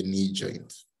the knee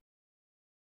joint.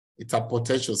 It's a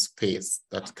potential space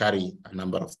that carry a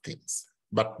number of things.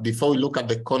 But before we look at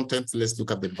the contents, let's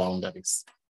look at the boundaries.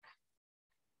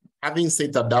 Having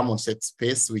said a diamond-shaped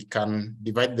space, we can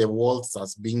divide the walls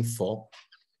as being four.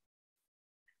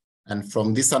 And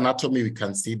from this anatomy, we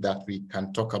can see that we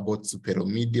can talk about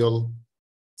superomedial,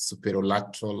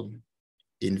 superolateral,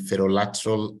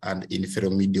 inferolateral, and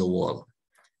inferomedial wall.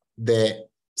 The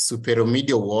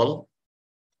superomedial wall,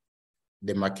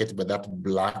 demarcated by that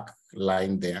black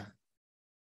line there,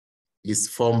 is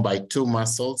formed by two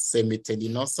muscles,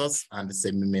 semitendinosus and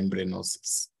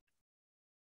semimembranosus.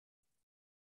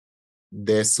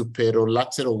 The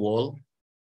superolateral wall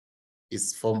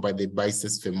is formed by the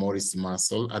biceps femoris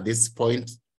muscle. At this point,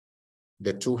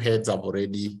 the two heads have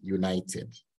already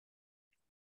united.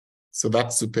 So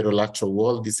that's superolateral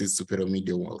wall, this is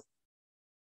superomedial wall.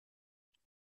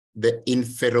 The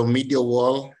inferomedial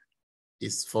wall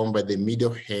is formed by the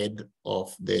medial head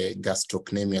of the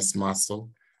gastrocnemius muscle.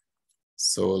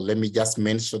 So let me just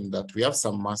mention that we have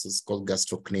some muscles called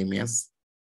gastrocnemius.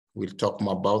 We'll talk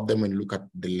more about them when we look at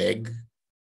the leg,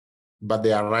 but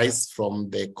they arise from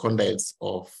the condyles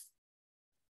of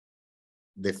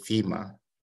the femur.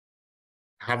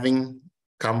 Having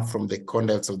come from the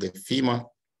condyles of the femur.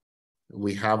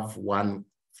 We have one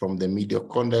from the medial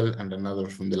condyle and another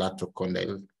from the lateral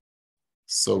condyle.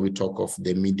 So we talk of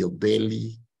the medial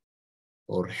belly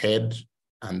or head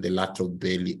and the lateral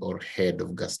belly or head of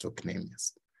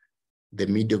gastrocnemius. The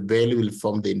medial belly will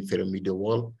form the inferior medial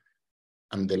wall,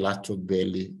 and the lateral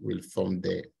belly will form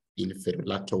the inferior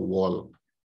lateral wall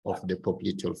of the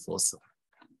popliteal fossa.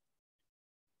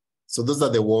 So those are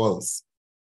the walls.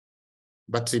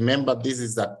 But remember, this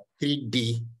is a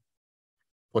 3D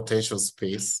potential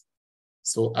space.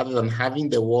 So other than having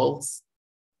the walls,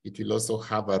 it will also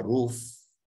have a roof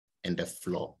and a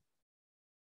floor.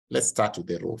 Let's start with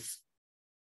the roof.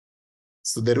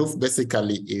 So the roof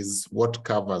basically is what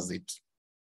covers it,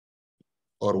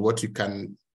 or what you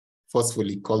can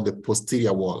forcefully call the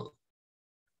posterior wall.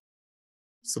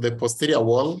 So the posterior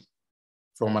wall,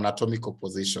 from anatomical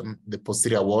position, the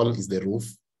posterior wall is the roof,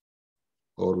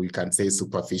 or we can say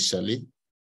superficially.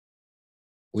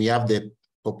 We have the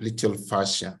popliteal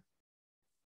fascia.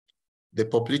 The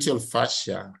popliteal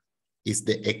fascia is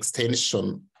the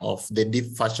extension of the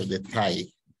deep fascia of the thigh,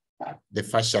 the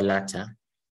fascia lata,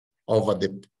 over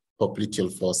the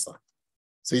popliteal fossa.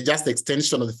 So it's just the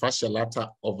extension of the fascia lata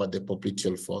over the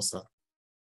popliteal fossa.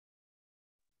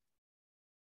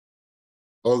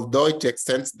 Although it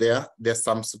extends there, there's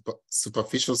some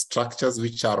superficial structures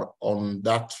which are on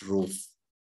that roof.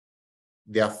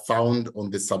 They are found on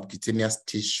the subcutaneous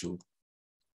tissue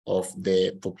of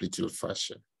the popliteal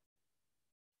fascia.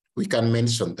 We can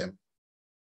mention them.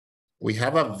 We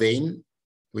have a vein,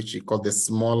 which we call the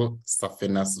small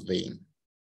saphenous vein.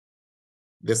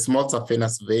 The small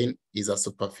saphenous vein is a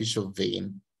superficial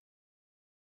vein.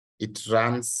 It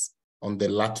runs on the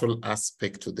lateral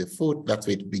aspect of the foot. That's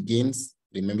where it begins.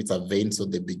 Remember, it's a vein, so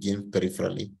they begin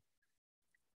peripherally.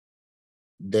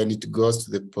 Then it goes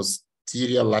to the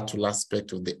posterior lateral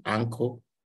aspect of the ankle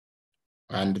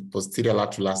and posterior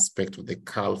lateral aspect of the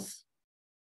calf.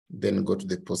 Then go to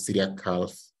the posterior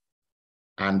calf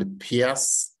and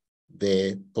pierce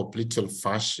the popliteal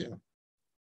fascia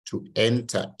to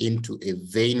enter into a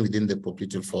vein within the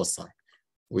popliteal fossa,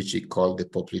 which we call the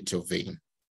popliteal vein.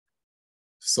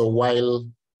 So while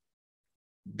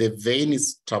the vein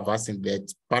is traversing there,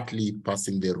 it's partly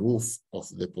passing the roof of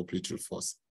the popliteal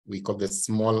fossa. We call the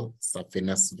small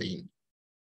saphenous vein.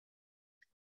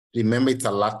 Remember, it's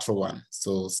a lateral one,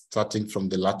 so starting from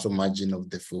the lateral margin of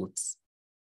the foot.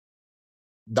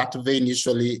 That vein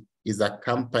usually is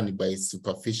accompanied by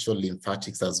superficial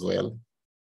lymphatics as well.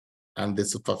 And the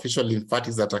superficial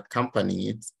lymphatics that accompany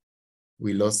it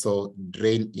will also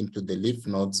drain into the lymph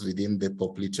nodes within the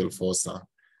popliteal fossa,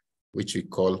 which we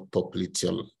call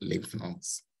popliteal lymph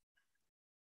nodes.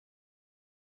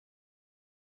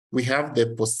 We have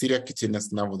the posterior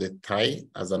cutaneous nerve of the thigh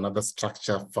as another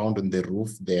structure found on the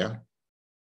roof there.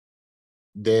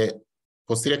 The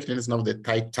posterior cutaneous nerve of the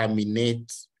thigh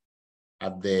terminates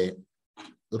at the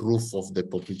roof of the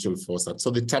popliteal fossa. So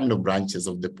the terminal branches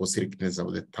of the posterior cutaneous nerve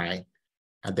of the thigh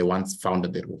are the ones found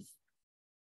at the roof.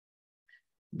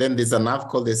 Then there's a nerve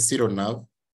called the serous nerve.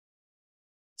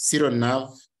 Serous nerve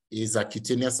is a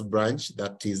cutaneous branch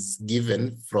that is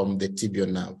given from the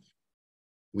tibial nerve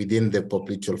within the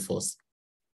popliteal fossa.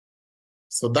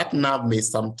 So that nerve may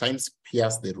sometimes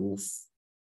pierce the roof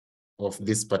of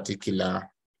this particular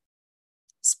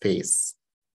space,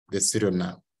 the serous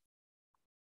nerve,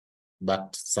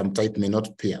 but sometimes it may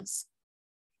not pierce.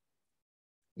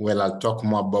 Well, I'll talk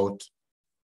more about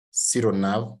serous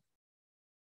nerve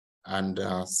and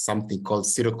something called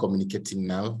serocommunicating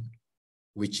nerve,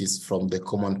 which is from the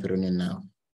common peroneal nerve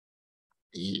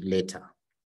later.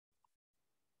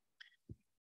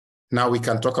 Now we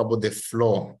can talk about the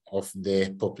floor of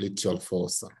the popliteal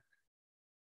fossa.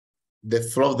 The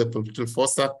floor of the popliteal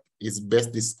fossa is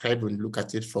best described when you look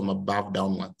at it from above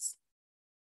downwards.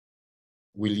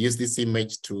 We'll use this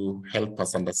image to help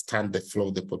us understand the floor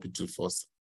of the popliteal fossa.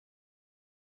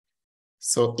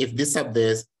 So if these are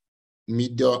the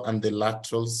medial and the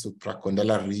lateral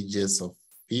supracondylar ridges of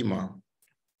femur,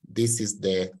 this is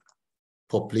the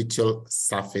popliteal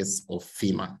surface of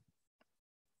femur.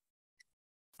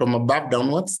 From above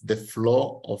downwards, the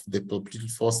floor of the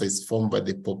popliteal fossa is formed by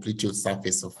the popliteal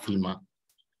surface of femur.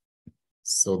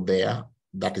 So there,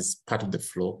 that is part of the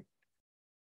floor.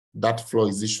 That floor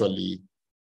is usually,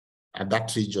 at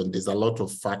that region, there's a lot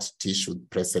of fat tissue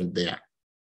present there.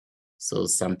 So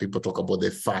some people talk about the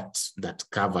fat that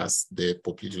covers the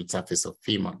popliteal surface of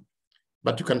femur.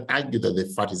 But you can argue that the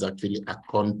fat is actually a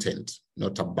content,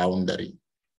 not a boundary.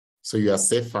 So you are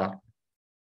safer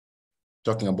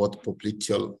talking about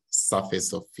popliteal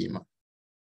surface of femur.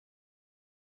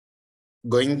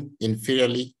 Going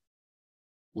inferiorly,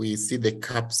 we see the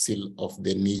capsule of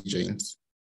the knee joint.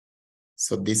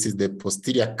 So this is the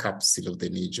posterior capsule of the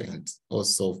knee joint,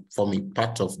 also forming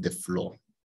part of the floor.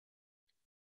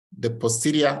 The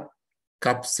posterior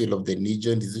capsule of the knee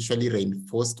joint is usually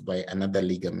reinforced by another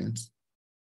ligament,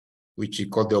 which we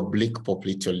call the oblique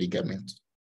popliteal ligament.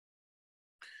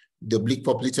 The oblique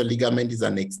popliteal ligament is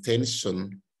an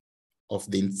extension of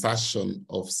the insertion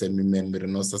of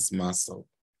semimembranosus muscle.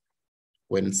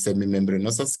 When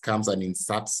semimembranosus comes and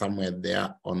inserts somewhere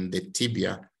there on the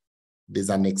tibia, there's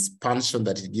an expansion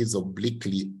that it gives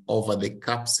obliquely over the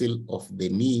capsule of the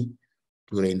knee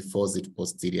to reinforce it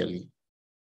posteriorly.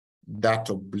 That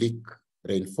oblique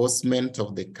reinforcement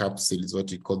of the capsule is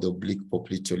what we call the oblique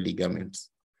popliteal ligament.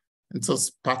 And so it's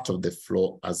part of the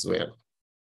floor as well.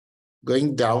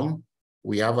 Going down,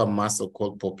 we have a muscle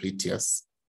called popliteus.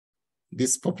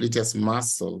 This popliteus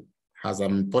muscle has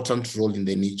an important role in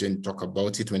the knee joint. Talk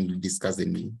about it when we discuss the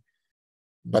knee.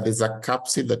 But there's a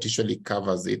capsule that usually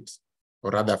covers it, or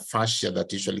rather fascia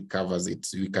that usually covers it.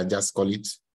 We can just call it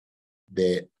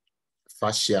the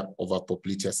fascia of a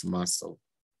popliteus muscle.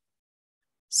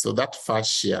 So that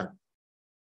fascia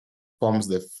forms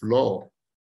the floor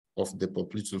of the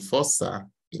popliteal fossa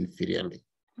inferiorly.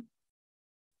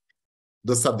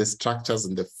 Those are the structures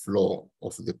in the floor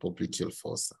of the popliteal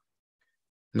fossa.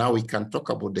 Now we can talk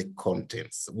about the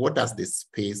contents. What does the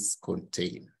space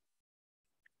contain?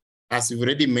 As we've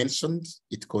already mentioned,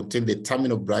 it contains the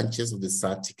terminal branches of the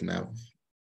sciatic nerve.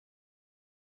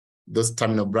 Those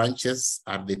terminal branches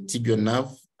are the tibial nerve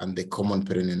and the common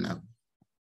peroneal nerve.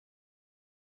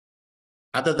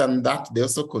 Other than that, they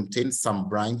also contain some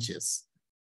branches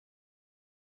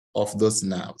of those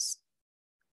nerves.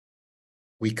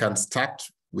 We can start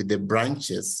with the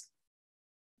branches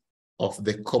of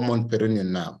the common peroneal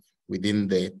nerve within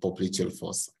the popliteal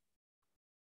fossa.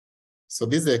 So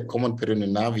this is a common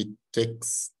peroneal nerve. It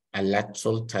takes a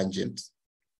lateral tangent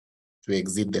to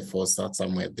exit the fossa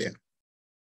somewhere there.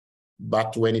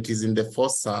 But when it is in the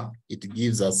fossa, it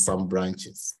gives us some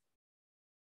branches.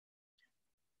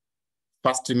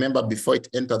 First, remember, before it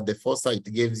entered the fossa,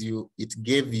 it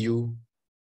gave you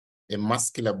a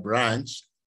muscular branch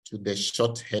to the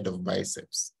short head of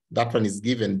biceps. That one is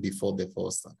given before the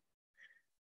fossa.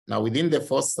 Now, within the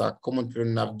fossa, common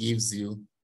peroneal nerve gives you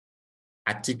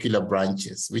articular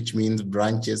branches, which means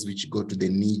branches which go to the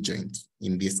knee joint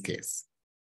in this case.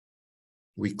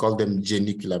 We call them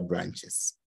genicular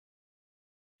branches.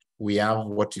 We have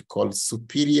what we call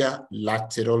superior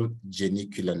lateral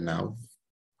genicular nerve,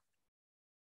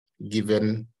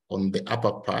 given on the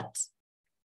upper part,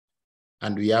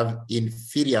 and we have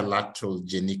inferior lateral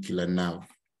genicular nerve,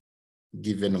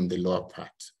 given on the lower part.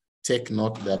 Take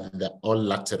note that they're all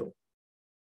lateral.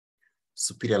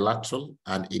 Superior lateral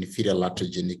and inferior lateral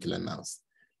genicular nerves.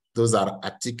 Those are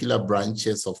articular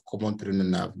branches of common peroneal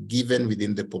nerve given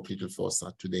within the popliteal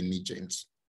fossa to the knee joint.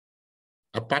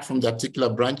 Apart from the articular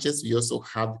branches, we also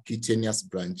have cutaneous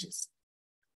branches.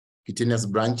 Cutaneous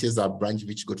branches are branches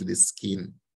which go to the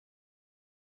skin.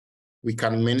 We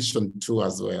can mention two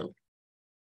as well.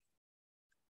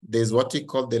 There's what we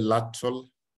call the lateral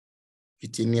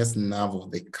cutaneous nerve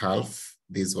of the calf,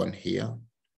 this one here.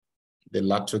 The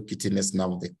lateral cutaneous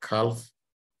nerve of the calf.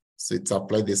 So it's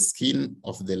applied the skin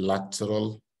of the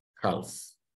lateral calf.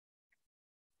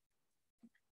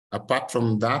 Apart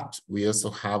from that, we also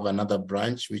have another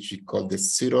branch which we call the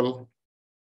serial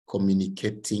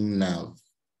communicating nerve.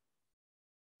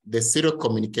 The serial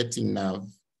communicating nerve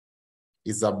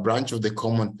is a branch of the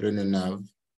common peroneal nerve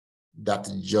that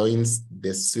joins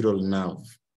the serial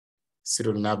nerve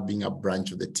being a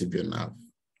branch of the tibial nerve.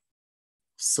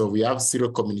 So we have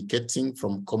serial communicating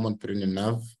from common peroneal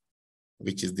nerve,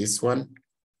 which is this one,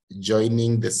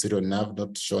 joining the serial nerve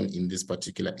not shown in this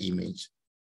particular image.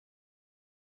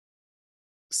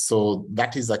 So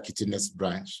that is a cutaneous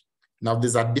branch. Now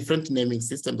there's a different naming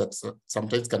system that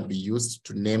sometimes can be used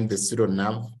to name the serial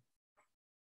nerve.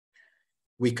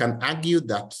 We can argue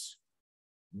that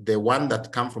the one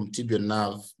that comes from tibial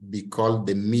nerve be called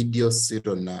the medial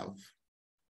serial nerve.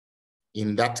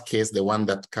 In that case, the one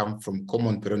that comes from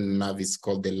common peroneal nerve is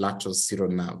called the lateral serial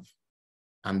nerve.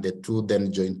 And the two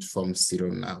then join to form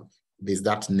serial nerve. There's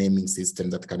that naming system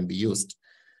that can be used.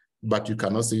 But you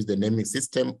can also use the naming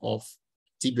system of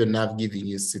tibial nerve giving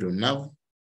you serial nerve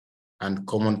and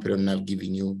common peroneal nerve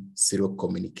giving you serial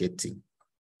communicating.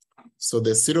 So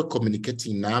the serial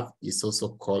communicating nerve is also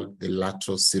called the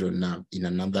lateral serial nerve in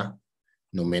another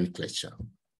nomenclature.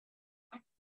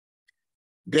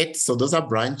 Great, so those are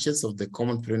branches of the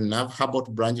common peroneal nerve. How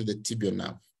about branch of the tibial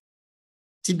nerve?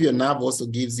 tibial nerve also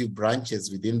gives you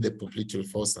branches within the popliteal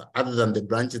fossa, other than the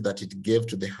branches that it gave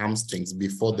to the hamstrings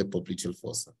before the popliteal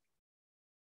fossa.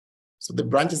 So the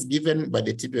branches given by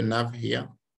the tibial nerve here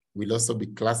will also be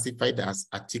classified as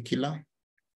articular,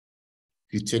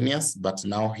 cutaneous, but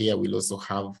now here we'll also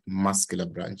have muscular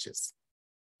branches.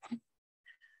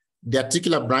 The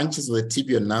articular branches of the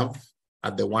tibial nerve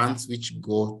are the ones which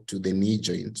go to the knee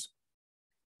joint.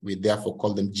 We therefore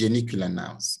call them genicular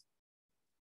nerves.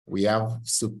 We have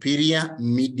superior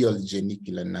medial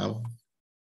genicular nerve.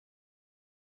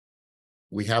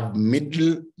 We have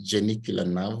middle genicular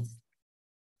nerve.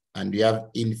 And we have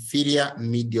inferior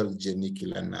medial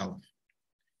genicular nerve.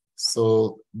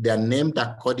 So they are named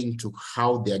according to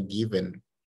how they are given.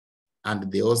 And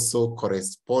they also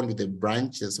correspond with the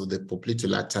branches of the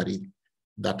popliteal artery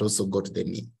that also go to the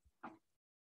knee.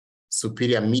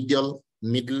 Superior medial,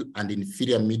 middle, and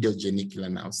inferior medial genicular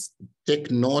nerves.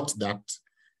 Take note that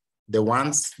the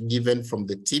ones given from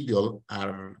the tibial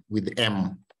are with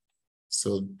M.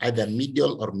 So either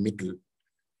medial or middle.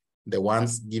 The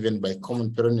ones given by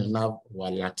common peroneal nerve were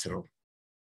lateral.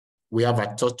 We have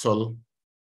a total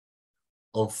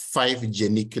of 5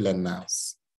 genicular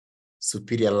nerves: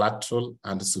 superior lateral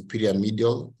and superior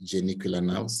medial genicular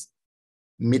nerves,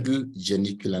 middle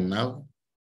genicular nerve,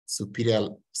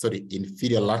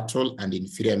 inferior lateral and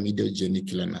inferior medial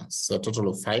genicular nerves. So a total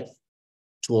of 5,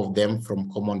 2 of them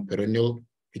from common peroneal,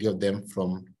 3 of them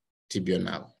from tibial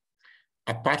nerve.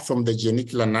 Apart from the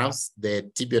genicular nerves,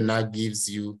 the tibial nerve gives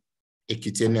you a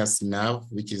cutaneous nerve,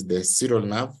 which is the serral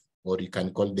nerve, or you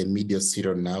can call it the medial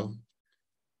serral nerve.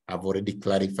 I've already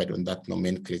clarified on that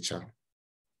nomenclature.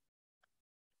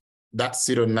 That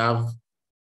serral nerve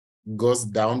goes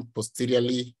down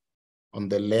posteriorly on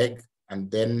the leg,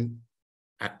 and then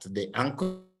at the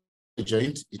ankle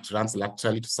joint, it runs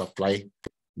laterally to supply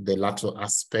the lateral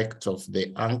aspect of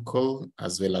the ankle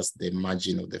as well as the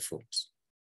margin of the foot.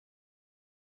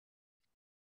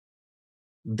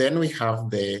 Then we have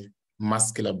the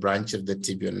muscular branch of the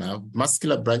tibial nerve.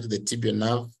 Muscular branch of the tibial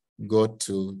nerve go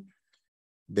to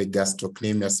the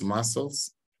gastrocnemius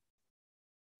muscles,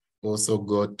 also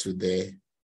go to the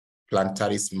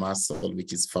plantaris muscle,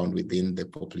 which is found within the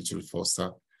popliteal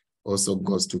fossa, also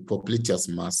goes to popliteus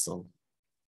muscle.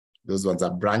 Those ones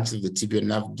are branches of the tibial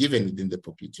nerve given within the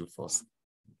popliteal fossa.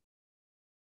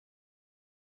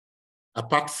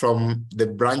 Apart from the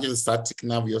branch of the sciatic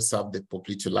nerve, we also have the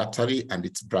popliteal artery and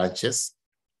its branches.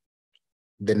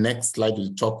 The next slide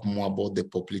will talk more about the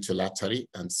popliteal artery,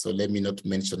 and so let me not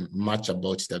mention much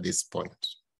about it at this point.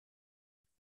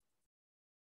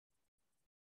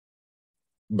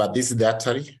 But this is the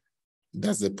artery.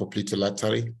 That's the popliteal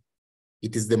artery.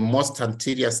 It is the most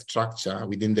anterior structure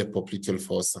within the popliteal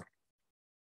fossa.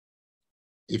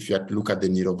 If you have to look at the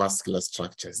neurovascular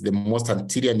structures, the most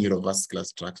anterior neurovascular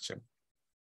structure.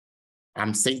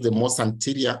 I'm saying the most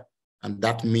anterior, and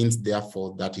that means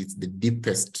therefore that it's the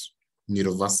deepest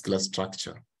neurovascular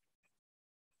structure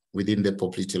within the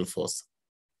popliteal fossa.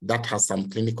 That has some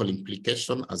clinical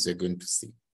implication, as you're going to see.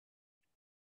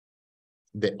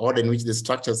 The order in which the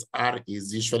structures are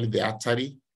is usually the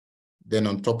artery, then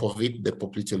on top of it, the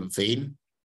popliteal vein,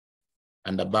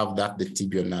 and above that, the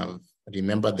tibial nerve.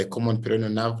 Remember, the common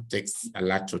peroneal nerve takes a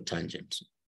lateral tangent.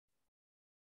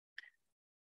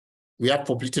 We have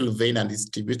popliteal vein and its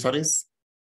tributaries.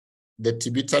 The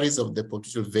tributaries of the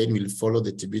popliteal vein will follow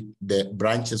the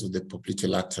branches of the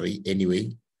popliteal artery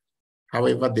anyway.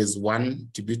 However, there's one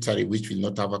tributary which will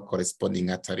not have a corresponding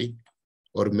artery,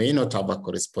 or may not have a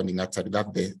corresponding artery,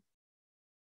 that's the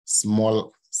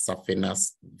small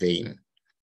saphenous vein.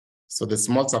 So the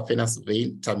small saphenous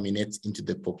vein terminates into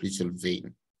the popliteal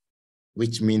vein,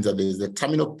 which means that there is a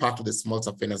terminal part of the small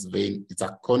saphenous vein. It's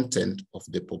a content of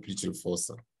the popliteal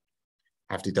fossa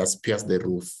after it has pierced the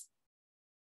roof.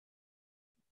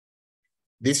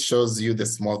 This shows you the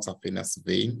small saphenous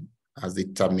vein as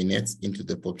it terminates into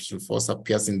the popliteal fossa,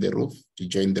 piercing the roof to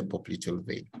join the popliteal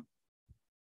vein.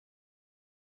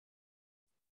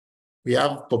 We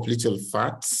have popliteal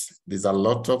fat. There's a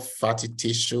lot of fatty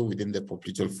tissue within the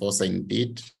popliteal fossa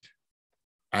indeed.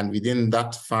 And within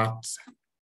that fat,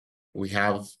 we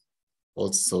have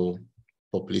also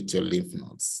popliteal lymph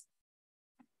nodes.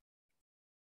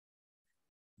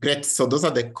 Great, so those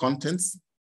are the contents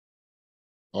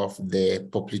of the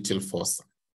popliteal fossa.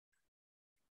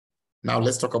 Now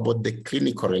let's talk about the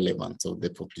clinical relevance of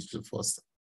the popliteal fossa.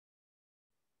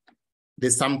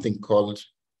 There's something called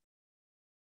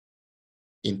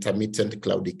intermittent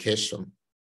claudication.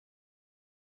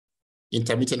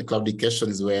 Intermittent claudication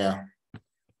is where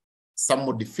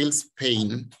somebody feels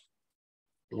pain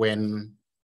when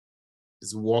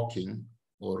is walking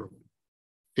or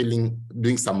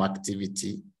doing some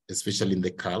activity, especially in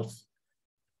the calf.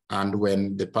 And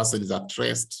when the person is at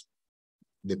rest,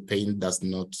 the pain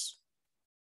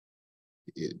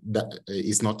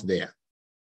is not there.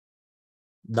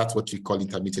 That's what we call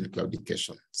intermittent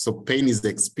claudication. So pain is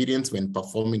experienced when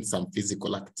performing some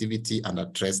physical activity, and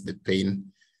at rest, the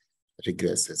pain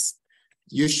regresses.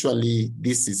 Usually,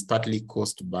 this is partly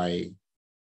caused by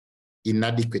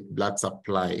inadequate blood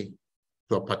supply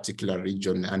to a particular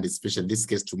region, and especially in this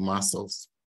case to muscles.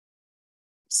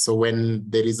 So when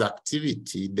there is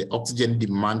activity, the oxygen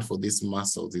demand for these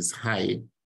muscles is high,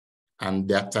 and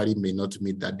the artery may not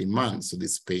meet that demand, so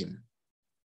there's pain.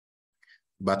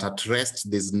 But at rest,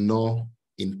 there's no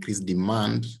increased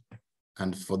demand,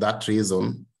 and for that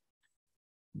reason,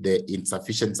 the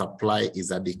insufficient supply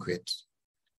is adequate.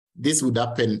 This would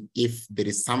happen if there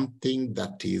is something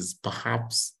that is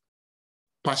perhaps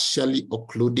partially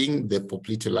occluding the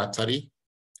popliteal artery,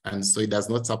 and so it does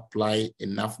not supply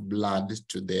enough blood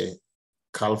to the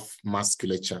calf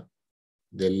musculature,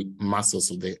 the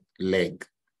muscles of the leg.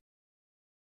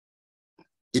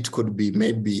 It could be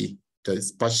maybe that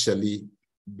is partially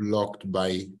blocked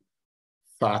by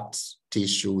fat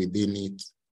tissue within it,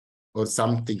 or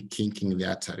something kinking the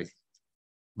artery.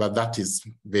 But that is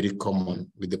very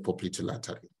common with the popliteal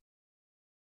artery.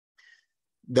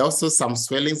 There are also some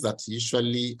swellings that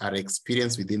usually are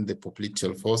experienced within the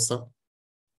popliteal fossa.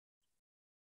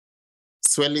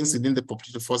 Swellings within the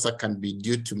popliteal fossa can be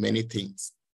due to many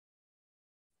things.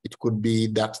 It could be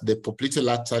that the popliteal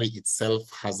artery itself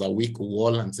has a weak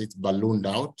wall, and so it's ballooned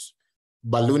out.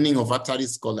 Ballooning of artery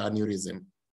is called aneurysm.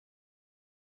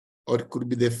 Or it could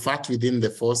be the fat within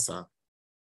the fossa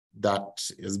that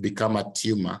has become a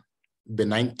tumor.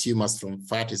 Benign tumors from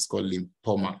fat is called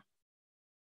lymphoma.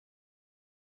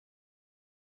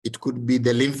 It could be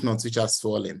the lymph nodes which are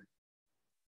swollen.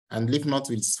 And lymph nodes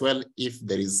will swell if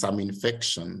there is some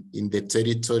infection in the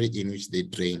territory in which they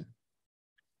drain.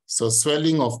 So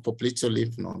swelling of popliteal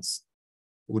lymph nodes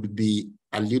would be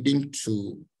alluding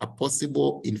to a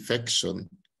possible infection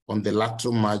on the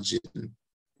lateral margin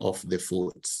of the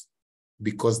foot,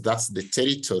 because that's the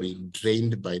territory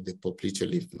drained by the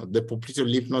popliteal lymph node. The popliteal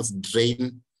lymph nodes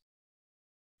drain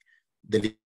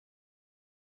the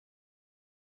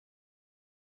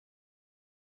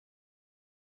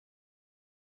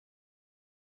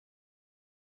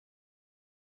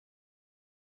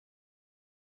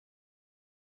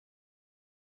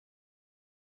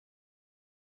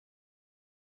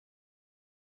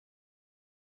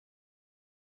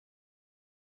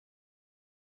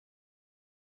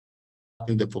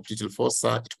in the popliteal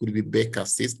fossa. It could be Becker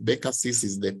cyst. Becker cyst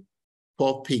is the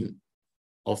popping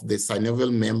of the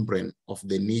synovial membrane of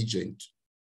the knee joint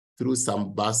through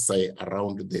some bursae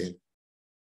around the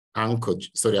ankle,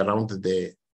 around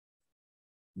the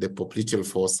popliteal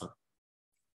fossa.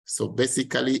 So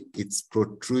basically, it's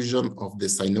protrusion of the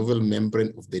synovial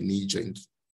membrane of the knee joint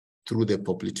through the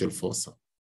popliteal fossa.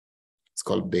 It's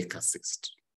called Becker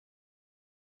cyst.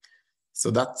 So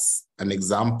that's an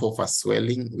example of a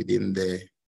swelling within the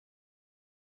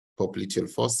popliteal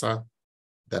fossa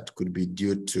that could be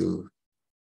due to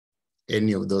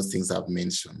any of those things I've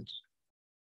mentioned.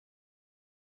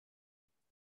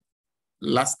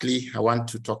 Lastly, I want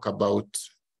to talk about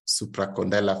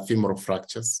supracondylar femoral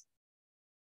fractures.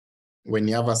 When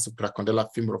you have a supracondylar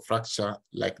femoral fracture,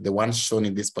 like the one shown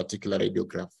in this particular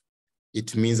radiograph,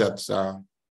 it means that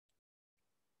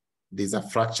there's a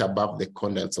fracture above the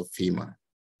condyles of femur.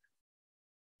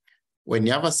 When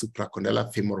you have a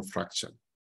supracondylar femoral fracture,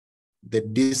 the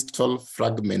distal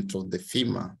fragment of the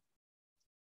femur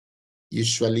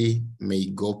usually may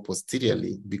go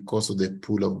posteriorly because of the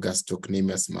pool of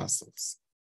gastrocnemius muscles.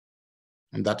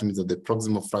 And that means that the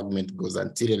proximal fragment goes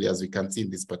anteriorly, as we can see in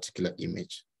this particular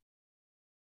image.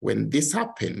 When this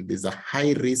happens, there's a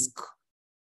high risk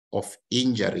of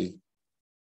injury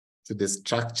to the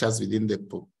structures within the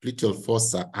popliteal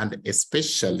fossa, and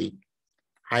especially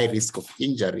high risk of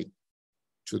injury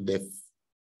to the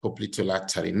popliteal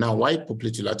artery. Now, why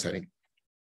popliteal artery?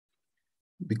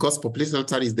 Because popliteal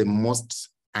artery is the most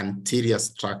anterior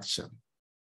structure,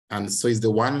 and so is the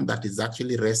one that is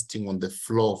actually resting on the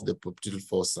floor of the popliteal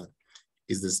fossa,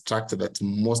 is the structure that's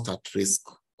most at risk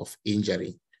of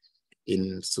injury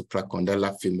in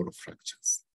supracondylar femoral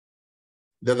fractures.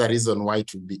 The other reason why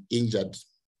it would be injured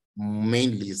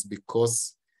mainly is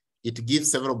because it gives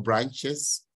several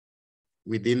branches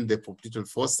within the popliteal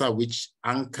fossa which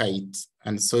anchor it,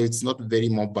 and so it's not very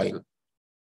mobile.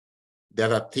 The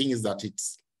other thing is that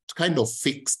it's kind of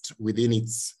fixed within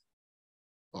its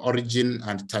origin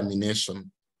and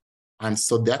termination, and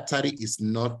so the artery is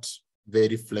not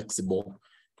very flexible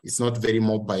It's not very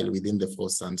mobile within the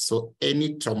fossa. And so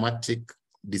any traumatic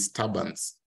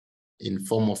disturbance in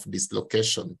form of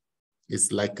dislocation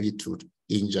is likely to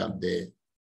injure the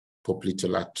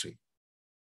popliteal artery.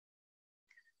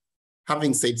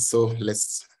 Having said so,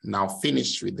 let's now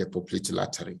finish with the popliteal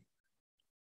artery.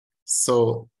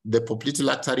 So the popliteal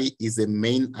artery is a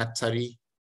main artery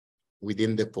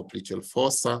within the popliteal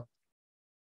fossa.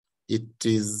 It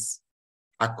is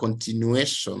a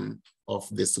continuation of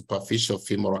the superficial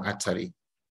femoral artery.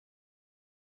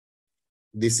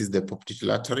 This is the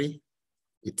popliteal artery.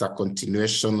 It's a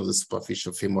continuation of the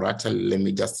superficial femoral artery. Let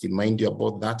me just remind you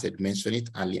about that. I mentioned it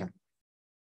earlier.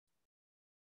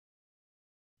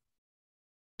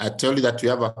 I told you that we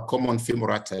have a common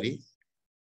femoral artery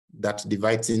that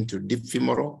divides into deep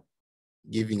femoral,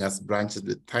 giving us branches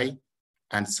the thigh,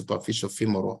 and superficial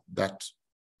femoral that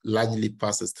largely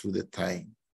passes through the thigh.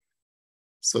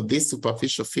 So this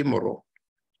superficial femoral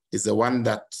is the one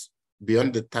that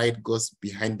beyond the thigh goes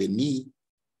behind the knee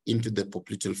into the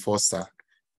popliteal fossa,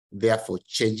 therefore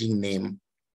changing name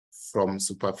from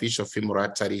superficial femoral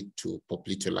artery to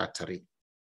popliteal artery.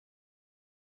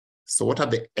 So what are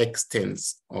the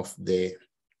extents of the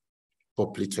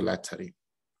popliteal artery?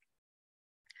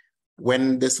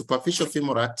 When the superficial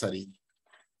femoral artery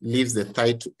leaves the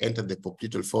thigh to enter the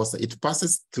popliteal fossa, it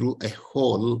passes through a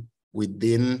hole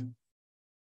within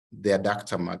the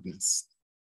adductor magnus.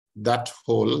 That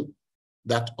hole,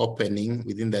 that opening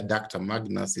within the adductor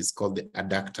magnus is called the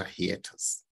adductor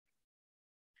hiatus.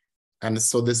 And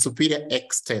so the superior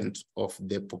extent of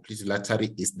the popliteal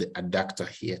artery is the adductor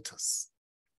hiatus.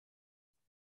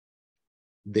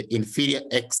 The inferior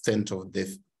extent of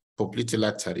the popliteal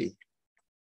artery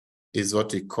is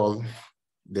what we call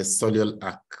the soleal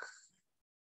arc.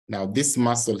 Now, this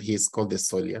muscle here is called the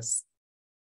soleus.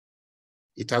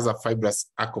 It has a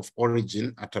fibrous arc of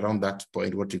origin at around that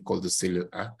point, what we call the soleal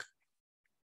arc.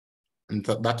 And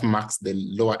that marks the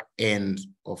lower end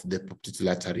of the popliteal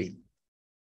artery.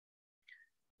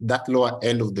 That lower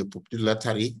end of the popliteal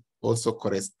artery also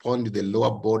corresponds to the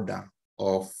lower border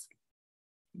of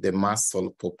the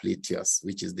muscle popliteus,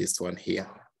 which is this one here.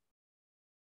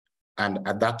 And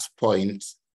at that point,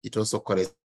 it also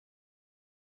corresponds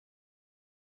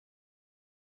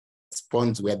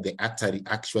where the artery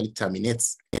actually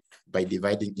terminates by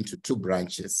dividing into two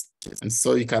branches. And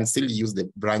so you can still use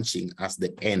the branching as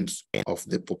the end of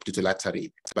the popliteal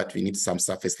artery, but we need some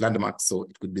surface landmarks. So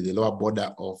it could be the lower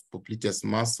border of popliteus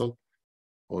muscle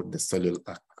or the soleal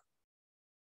arc.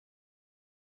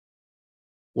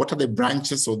 What are the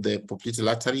branches of the popliteal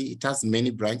artery? It has many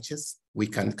branches. We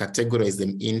can categorize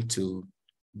them into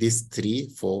these three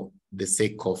for the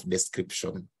sake of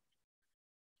description.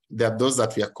 There are those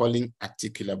that we are calling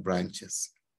articular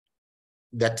branches.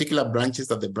 The articular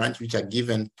branches are the branches which are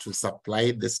given to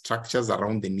supply the structures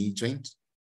around the knee joint.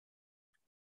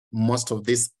 Most of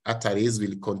these arteries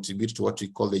will contribute to what we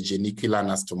call the genicular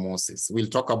anastomosis. We'll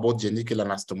talk about genicular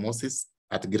anastomosis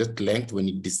at great length when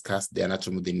we discuss the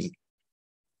anatomy of the knee.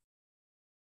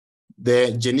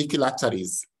 The genicular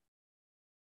arteries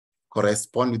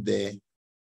correspond with the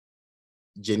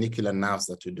genicular nerves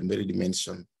that we already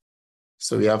mentioned.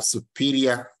 So we have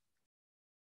superior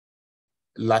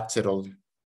lateral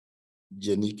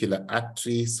genicular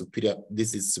artery,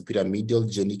 this is superior medial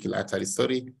genicular artery,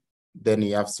 sorry. Then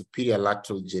we have superior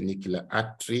lateral genicular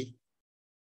artery.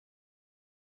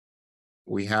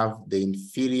 We have the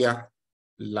inferior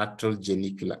lateral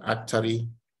genicular artery.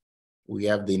 We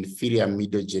have the inferior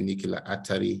middle genicular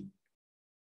artery,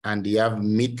 and we have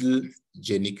middle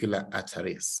genicular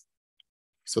arteries.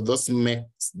 So those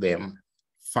makes them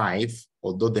 5,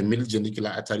 although the middle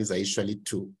genicular arteries are usually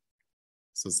 2.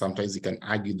 So sometimes you can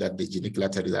argue that the genicular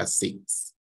arteries are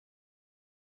 6.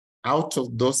 Out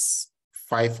of those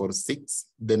 5 or 6,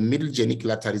 the middle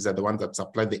genicular arteries are the ones that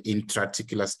supply the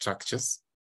intra-articular structures.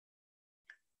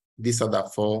 These are the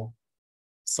 4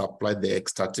 supply the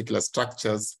extra-articular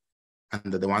structures, and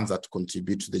they're the ones that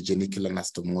contribute to the genicular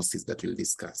anastomosis that we'll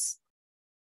discuss.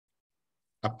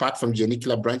 Apart from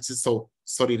genicular branches,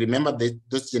 remember that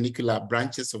those genicular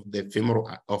branches of the femoral,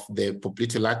 of the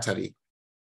popliteal artery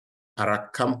are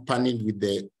accompanied with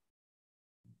the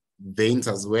veins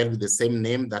as well, with the same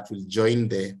name that will join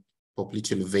the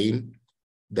popliteal vein.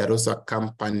 They're also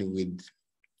accompanied with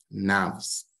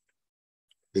nerves,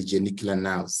 the genicular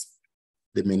nerves.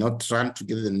 They may not run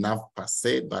together, the nerve per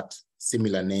se, but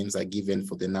similar names are given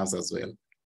for the nerves as well.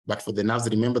 But for the nerves,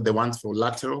 remember the ones for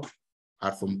lateral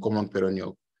are from common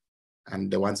peroneal, and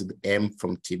the ones with M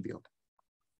from tibial.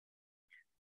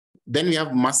 Then we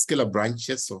have muscular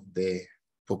branches of the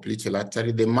popliteal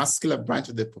artery. The muscular branch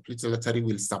of the popliteal artery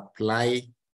will supply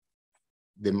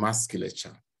the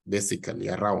musculature. basically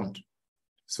around,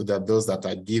 so that those that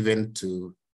are given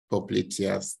to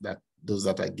popliteals, those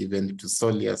that are given to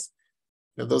soleus,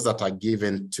 those that are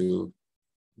given to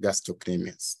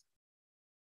gastrocnemius.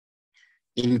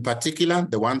 In particular,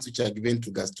 the ones which are given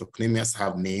to gastrocnemius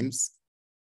have names.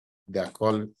 They are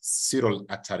called sural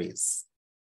arteries.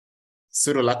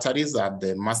 Sural arteries are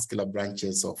the muscular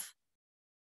branches of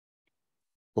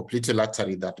popliteal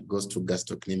artery that goes to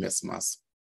gastrocnemius muscle.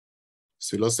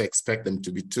 So you'll also expect them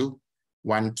to be two,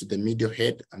 one to the medial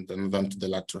head and another to the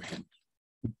lateral head.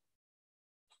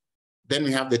 Then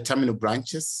we have the terminal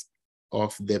branches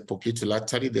of the popliteal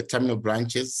artery. The terminal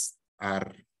branches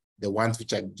are the ones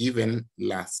which are given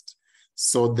last.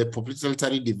 So the popliteal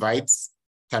artery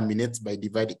terminates by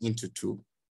dividing into two: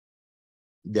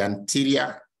 the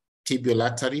anterior tibial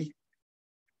artery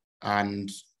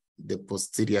and the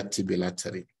posterior tibial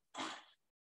artery.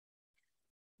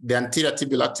 The anterior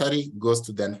tibial artery goes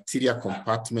to the anterior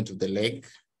compartment of the leg.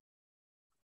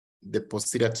 The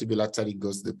posterior tibial artery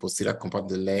goes to the posterior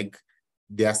compartment of the leg.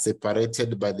 They are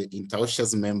separated by the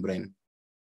interosseous membrane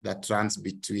that runs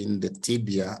between the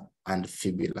tibia and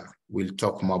fibula. We'll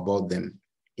talk more about them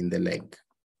in the leg.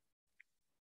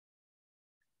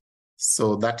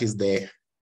 So that is the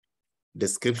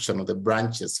description of the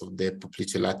branches of the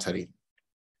popliteal artery.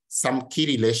 Some key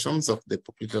relations of the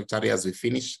popliteal artery as we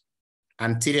finish.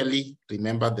 Anteriorly,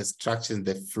 remember the structure in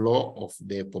the floor of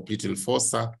the popliteal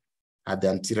fossa are the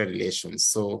anterior relations.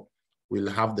 So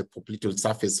we'll have the popliteal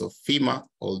surface of femur,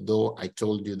 although I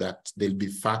told you that there'll be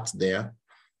fat there,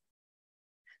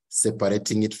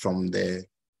 separating it from the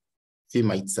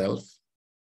femur itself.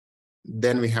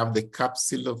 Then we have the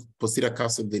capsule of posterior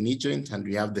capsule of the knee joint, and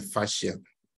we have the fascia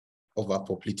of our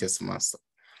popliteus muscle.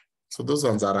 So those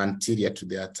ones are anterior to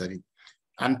the artery.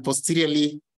 And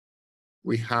posteriorly,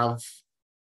 we have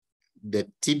the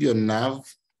tibial nerve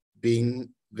being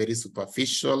very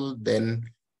superficial, then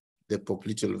the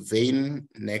popliteal vein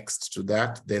next to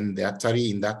that, then the artery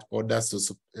in that order.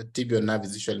 So tibial nerve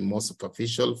is usually more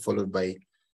superficial, followed by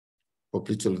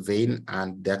popliteal vein,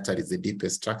 and the artery is the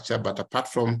deepest structure. But apart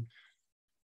from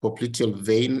popliteal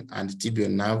vein and tibial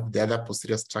nerve, the other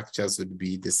posterior structures would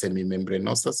be the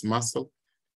semimembranosus muscle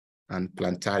and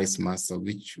plantaris muscle,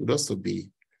 which would also be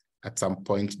at some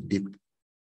point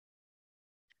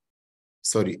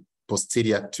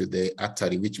posterior to the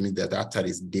artery, which means that the artery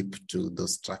is deep to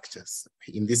those structures.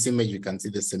 In this image, you can see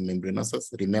the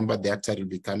semimembranosus. Remember, the artery will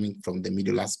be coming from the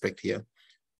middle aspect here.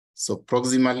 So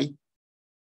proximally,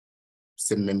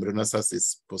 semimembranosus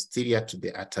is posterior to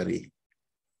the artery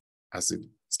as we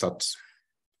start.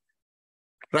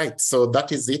 Right, so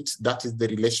that is it. That is the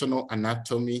relational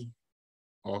anatomy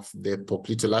of the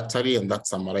popliteal artery, and that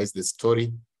summarizes the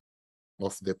story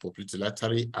of the popliteal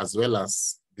artery, as well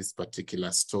as this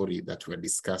particular story that we're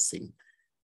discussing.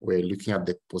 We're looking at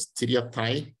the posterior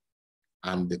thigh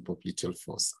and the popliteal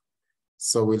fossa.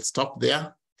 So we'll stop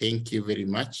there. Thank you very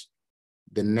much.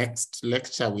 The next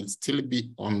lecture will still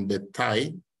be on the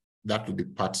thigh. That will be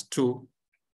part 2.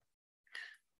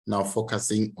 Now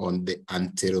focusing on the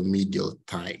anteromedial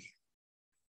thigh.